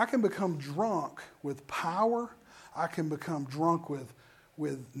drunk with power. I can become drunk with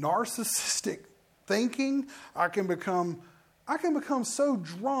narcissistic thinking. I can become so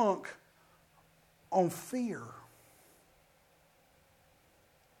drunk on fear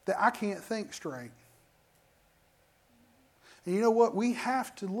that I can't think straight. And you know what? We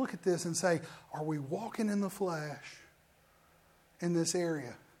have to look at this and say, are we walking in the flesh in this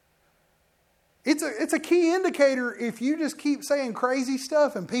area? It's a key indicator if you just keep saying crazy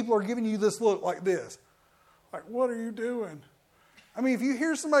stuff and people are giving you this look like this. Like, what are you doing? I mean, if you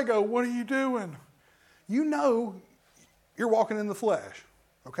hear somebody go, what are you doing? You know you're walking in the flesh,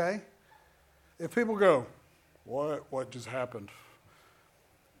 okay? If people go, what just happened?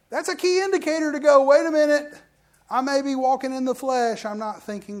 That's a key indicator to go, wait a minute, I may be walking in the flesh. I'm not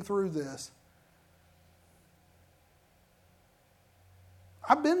thinking through this.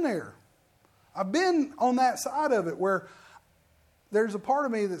 I've been there. I've been on that side of it where there's a part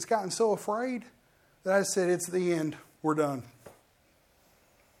of me that's gotten so afraid that I said, it's the end. We're done.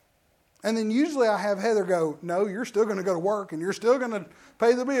 And then usually I have Heather go, no, you're still going to go to work and you're still going to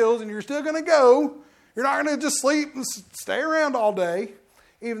pay the bills and you're still going to go. You're not going to just sleep and stay around all day.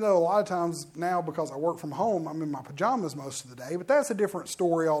 Even though a lot of times now, because I work from home, I'm in my pajamas most of the day. But that's a different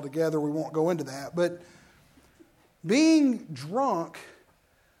story altogether. We won't go into that. But being drunk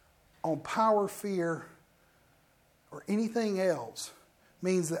on power, fear, or anything else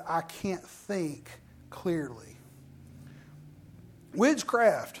means that I can't think clearly.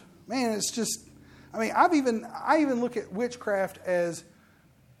 Witchcraft, man, it's just, I mean, I even look at witchcraft as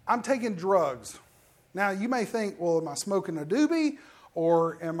I'm taking drugs. Now, you may think, well, am I smoking a doobie?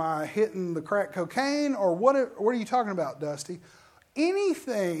 Or am I hitting the crack cocaine? Or what are you talking about, Dusty?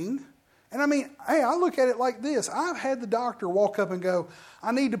 Anything. And I mean, hey, I look at it like this. I've had the doctor walk up and go,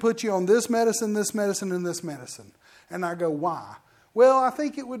 I need to put you on this medicine, and this medicine. And I go, why? Well, I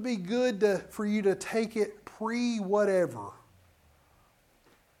think it would be good for you to take it pre-whatever.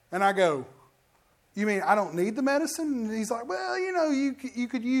 And I go, you mean I don't need the medicine? And he's like, well, you know, you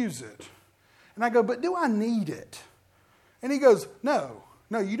could use it. And I go, but do I need it? And he goes, no,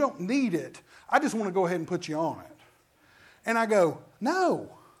 you don't need it. I just want to go ahead and put you on it. And I go, no.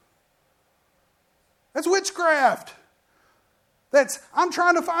 That's witchcraft. I'm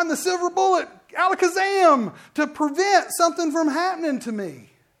trying to find the silver bullet, alakazam, to prevent something from happening to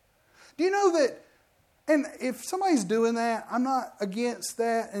me. Do you know that? And if somebody's doing that, I'm not against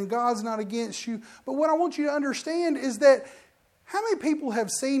that, and God's not against you. But what I want you to understand is that how many people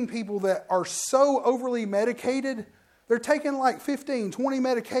have seen people that are so overly medicated, they're taking like 15, 20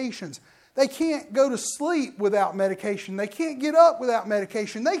 medications. They can't go to sleep without medication. They can't get up without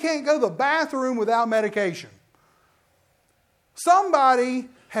medication. They can't go to the bathroom without medication. Somebody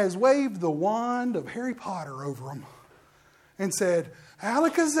has waved the wand of Harry Potter over them and said,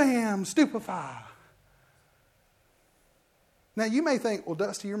 alakazam, stupefy. Now you may think, well,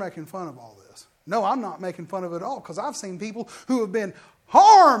 Dusty, you're making fun of all this. No, I'm not making fun of it at all, because I've seen people who have been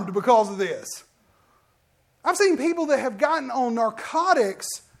harmed because of this. I've seen people that have gotten on narcotics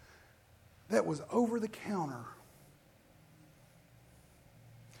that was over the counter.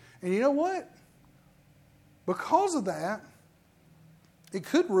 And you know what? Because of that, it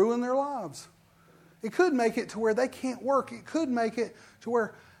could ruin their lives. It could make it to where they can't work. It could make it to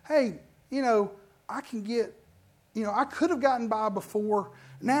where, hey, I could have gotten by before.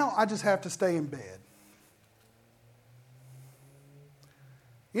 Now I just have to stay in bed.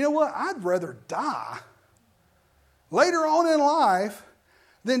 You know what? I'd rather die later on in life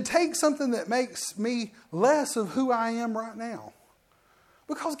than take something that makes me less of who I am right now.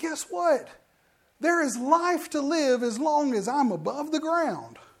 Because guess what? There is life to live as long as I'm above the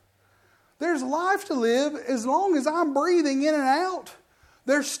ground. There's life to live as long as I'm breathing in and out.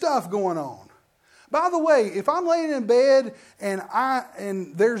 There's stuff going on. By the way, if I'm laying in bed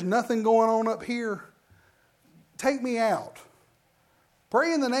and there's nothing going on up here, take me out.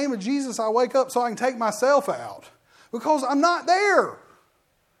 Pray in the name of Jesus I wake up so I can take myself out. Because I'm not there.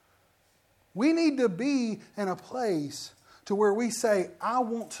 We need to be in a place to where we say, I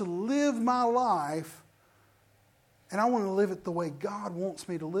want to live my life and I want to live it the way God wants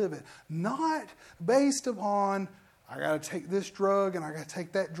me to live it. Not based upon, I got to take this drug and I got to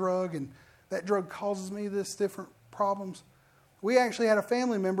take that drug and that drug causes me this different problems. We actually had a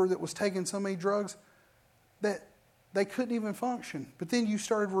family member that was taking so many drugs that they couldn't even function. But then you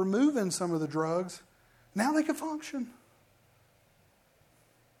started removing some of the drugs. Now they can function.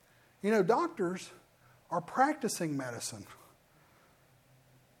 You know, doctors are practicing medicine.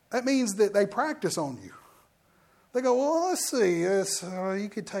 That means that they practice on you. They go, well, let's see. You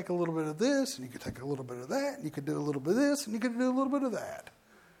could take a little bit of this, and you could take a little bit of that, and you could do a little bit of this, and you could do a little bit of that.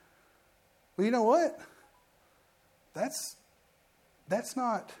 Well, you know what? That's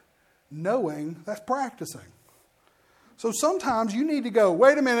not knowing, that's practicing. So sometimes you need to go,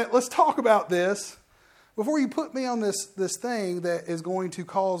 wait a minute, let's talk about this before you put me on this thing that is going to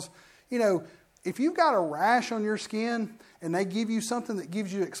cause, you know, if you've got a rash on your skin and they give you something that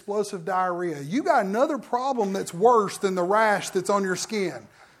gives you explosive diarrhea, you got another problem that's worse than the rash that's on your skin.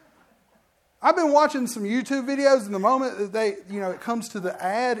 I've been watching some YouTube videos, and the moment that it comes to the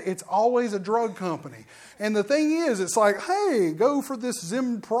ad, it's always a drug company. And the thing is, it's like, hey, go for this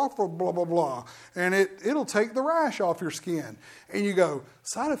Zimprofa, blah, blah, blah. And it'll take the rash off your skin. And you go,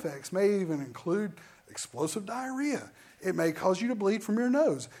 side effects may even include explosive diarrhea. It may cause you to bleed from your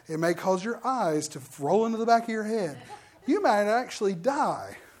nose. It may cause your eyes to roll into the back of your head. You might actually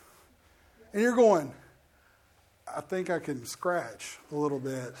die. And you're going, I think I can scratch a little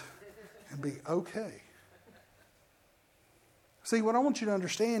bit and be okay. See, what I want you to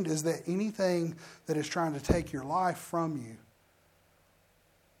understand is that anything that is trying to take your life from you,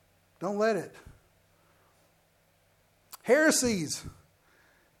 don't let it. Heresies.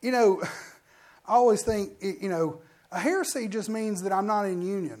 You know, I always think, a heresy just means that I'm not in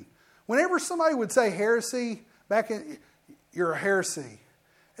union. Whenever somebody would say heresy, you're a heresy,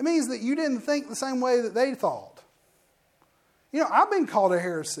 it means that you didn't think the same way that they thought. You know, I've been called a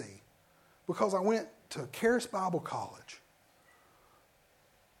heresy because I went to Charis Bible College.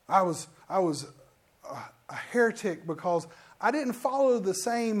 I was a heretic because I didn't follow the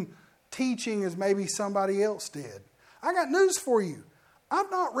same teaching as maybe somebody else did. I got news for you. I've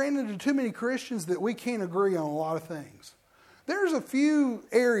not ran into too many Christians that we can't agree on a lot of things. There's a few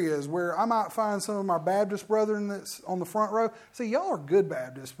areas where I might find some of my Baptist brethren that's on the front row. See, y'all are good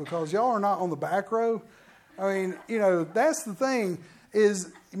Baptists because y'all are not on the back row. I mean, that's the thing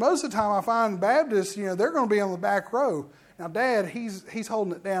is most of the time I find Baptists, they're going to be on the back row. Now, Dad, he's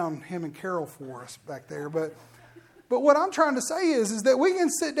holding it down, him and Carol, for us back there. But what I'm trying to say is that we can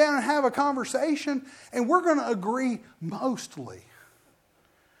sit down and have a conversation and we're going to agree mostly.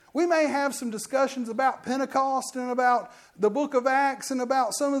 We may have some discussions about Pentecost and about the book of Acts and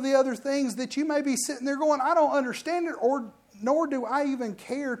about some of the other things that you may be sitting there going, I don't understand it, nor do I even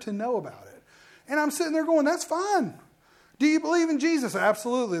care to know about it. And I'm sitting there going, that's fine. Do you believe in Jesus?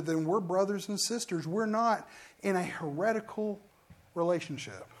 Absolutely. Then we're brothers and sisters. We're not in a heretical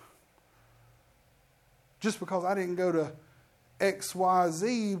relationship. Just because I didn't go to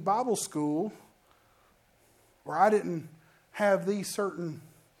XYZ Bible school, or I didn't have these certain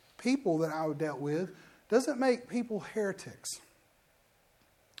people that I dealt with, doesn't make people heretics.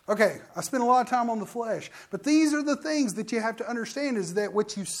 Okay, I spent a lot of time on the flesh, but these are the things that you have to understand is that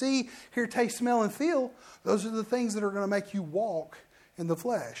what you see, hear, taste, smell, and feel, those are the things that are going to make you walk in the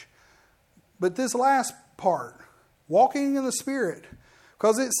flesh. But this last part, walking in the Spirit,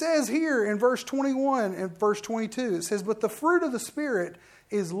 because it says here in verse 21 and verse 22, it says, but the fruit of the Spirit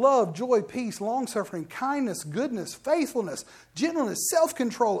is love, joy, peace, long-suffering, kindness, goodness, faithfulness, gentleness,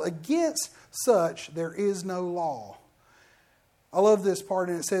 self-control. Against such there is no law. I love this part,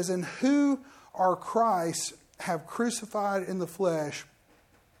 and it says, and who are Christ have crucified in the flesh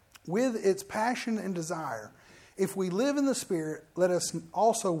with its passion and desire. If we live in the Spirit, let us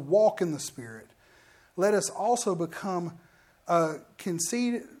also walk in the Spirit. Let us also become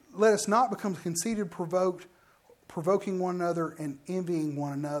conceited. Let us not become conceited, provoking one another and envying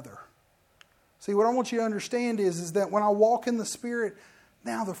one another. See, what I want you to understand is that when I walk in the Spirit,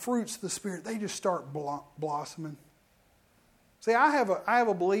 now the fruits of the Spirit, they just start blossoming. See, I have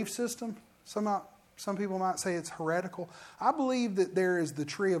a belief system. Some people might say it's heretical. I believe that there is the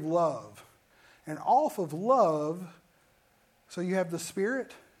tree of love. And off of love, so you have the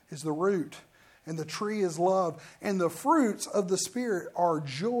Spirit is the root. And the tree is love. And the fruits of the Spirit are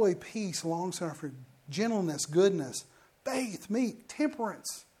joy, peace, long-suffering, gentleness, goodness, faith, meek,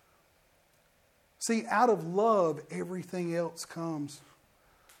 temperance. See, out of love, everything else comes.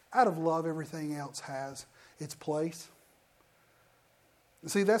 Out of love, everything else has its place.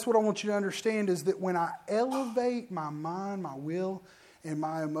 See, that's what I want you to understand is that when I elevate my mind, my will, and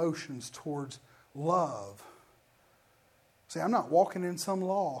my emotions towards love, see, I'm not walking in some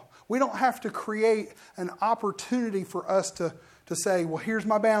law. We don't have to create an opportunity for us to say, well, here's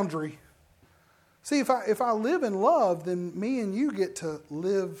my boundary. See, if I live in love, then me and you get to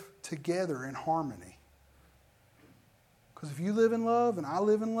live together in harmony. Because if you live in love and I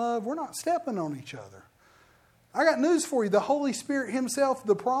live in love, we're not stepping on each other. I got news for you. The Holy Spirit himself,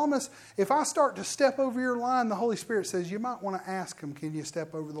 the promise, if I start to step over your line, the Holy Spirit says, you might want to ask him, can you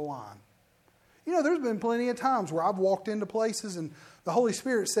step over the line? You know, there's been plenty of times where I've walked into places and the Holy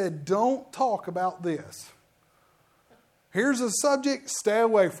Spirit said, don't talk about this. Here's a subject, stay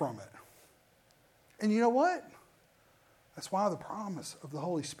away from it. And you know what? That's why the promise of the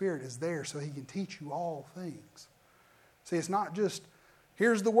Holy Spirit is there, so he can teach you all things. See, it's not just,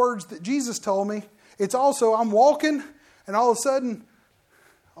 here's the words that Jesus told me. It's also, I'm walking, and all of a sudden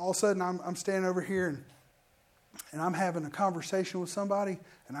I'm standing over here and I'm having a conversation with somebody,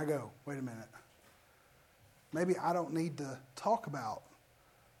 and I go, wait a minute. Maybe I don't need to talk about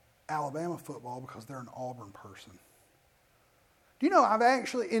Alabama football because they're an Auburn person. Do you know,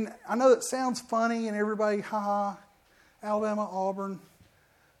 I know that sounds funny and everybody, ha, Alabama, Auburn.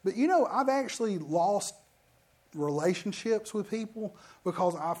 But you know, I've actually lost relationships with people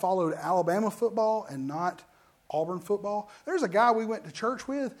because I followed Alabama football and not Auburn football. There's a guy we went to church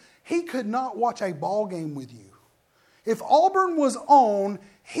with. He could not watch a ball game with you. If Auburn was on,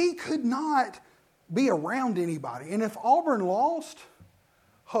 he could not be around anybody. And if Auburn lost,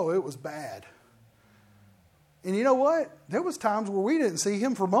 it was bad. And you know what? There was times where we didn't see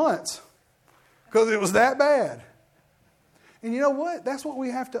him for months because it was that bad. And you know what? That's what we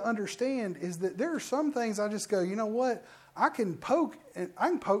have to understand is that there are some things I just go, you know what? I can poke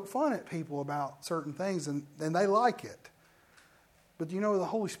fun at people about certain things and they like it. But you know, the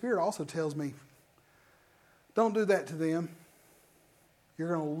Holy Spirit also tells me, don't do that to them.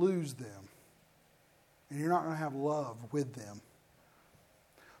 You're going to lose them. And you're not going to have love with them.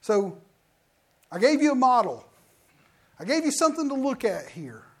 So, I gave you a model. I gave you something to look at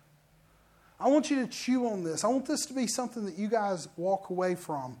here. I want you to chew on this. I want this to be something that you guys walk away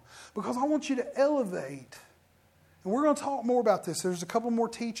from because I want you to elevate. And we're going to talk more about this. There's a couple more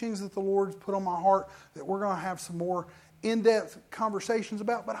teachings that the Lord's put on my heart that we're going to have some more in-depth conversations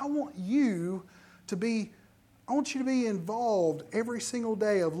about. But I want you to be involved every single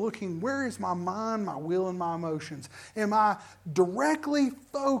day of looking, where is my mind, my will, and my emotions? Am I directly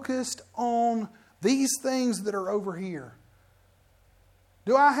focused on these things that are over here?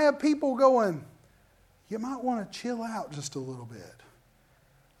 Do I have people going, you might want to chill out just a little bit?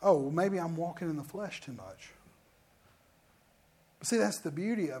 Oh, well, maybe I'm walking in the flesh too much. But see, that's the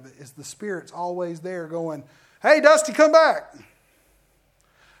beauty of it, is the Spirit's always there going, hey, Dusty, come back.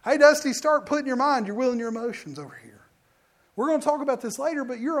 Hey, Dusty, start putting your mind, your will, and your emotions over here. We're going to talk about this later,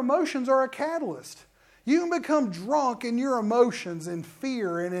 but your emotions are a catalyst. You can become drunk in your emotions and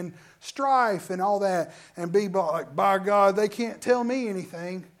fear and in strife and all that and be like, by God, they can't tell me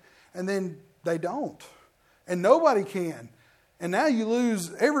anything. And then they don't. And nobody can. And now you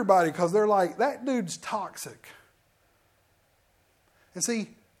lose everybody because they're like, that dude's toxic. And see,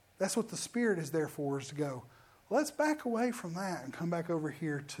 that's what the Spirit is there for, is to go, let's back away from that and come back over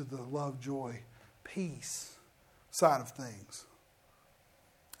here to the love, joy, peace side of things.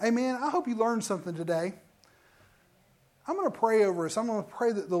 Amen. I hope you learned something today. I'm going to pray over us. I'm going to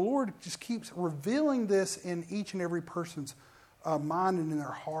pray that the Lord just keeps revealing this in each and every person's mind and in their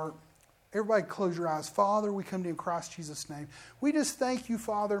heart. Everybody close your eyes. Father, we come to you in Christ Jesus' name. We just thank you,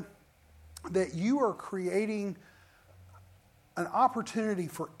 Father, that you are creating an opportunity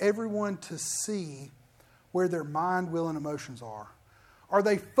for everyone to see where their mind, will, and emotions are. Are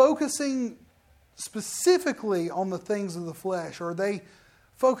they focusing specifically on the things of the flesh? Or are they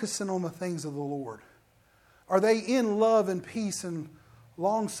focusing on the things of the Lord? Are they in love and peace and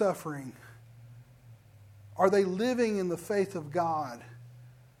long-suffering? Are they living in the faith of God?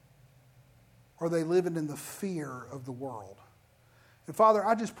 Are they living in the fear of the world? And Father,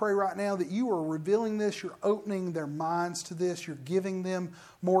 I just pray right now that you are revealing this, you're opening their minds to this, you're giving them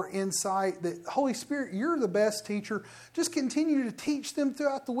more insight. That Holy Spirit, you're the best teacher. Just continue to teach them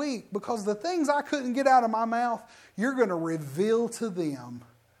throughout the week, because the things I couldn't get out of my mouth, you're going to reveal to them.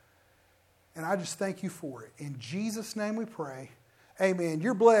 And I just thank you for it. In Jesus' name we pray. Amen.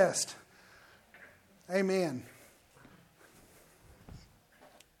 You're blessed. Amen.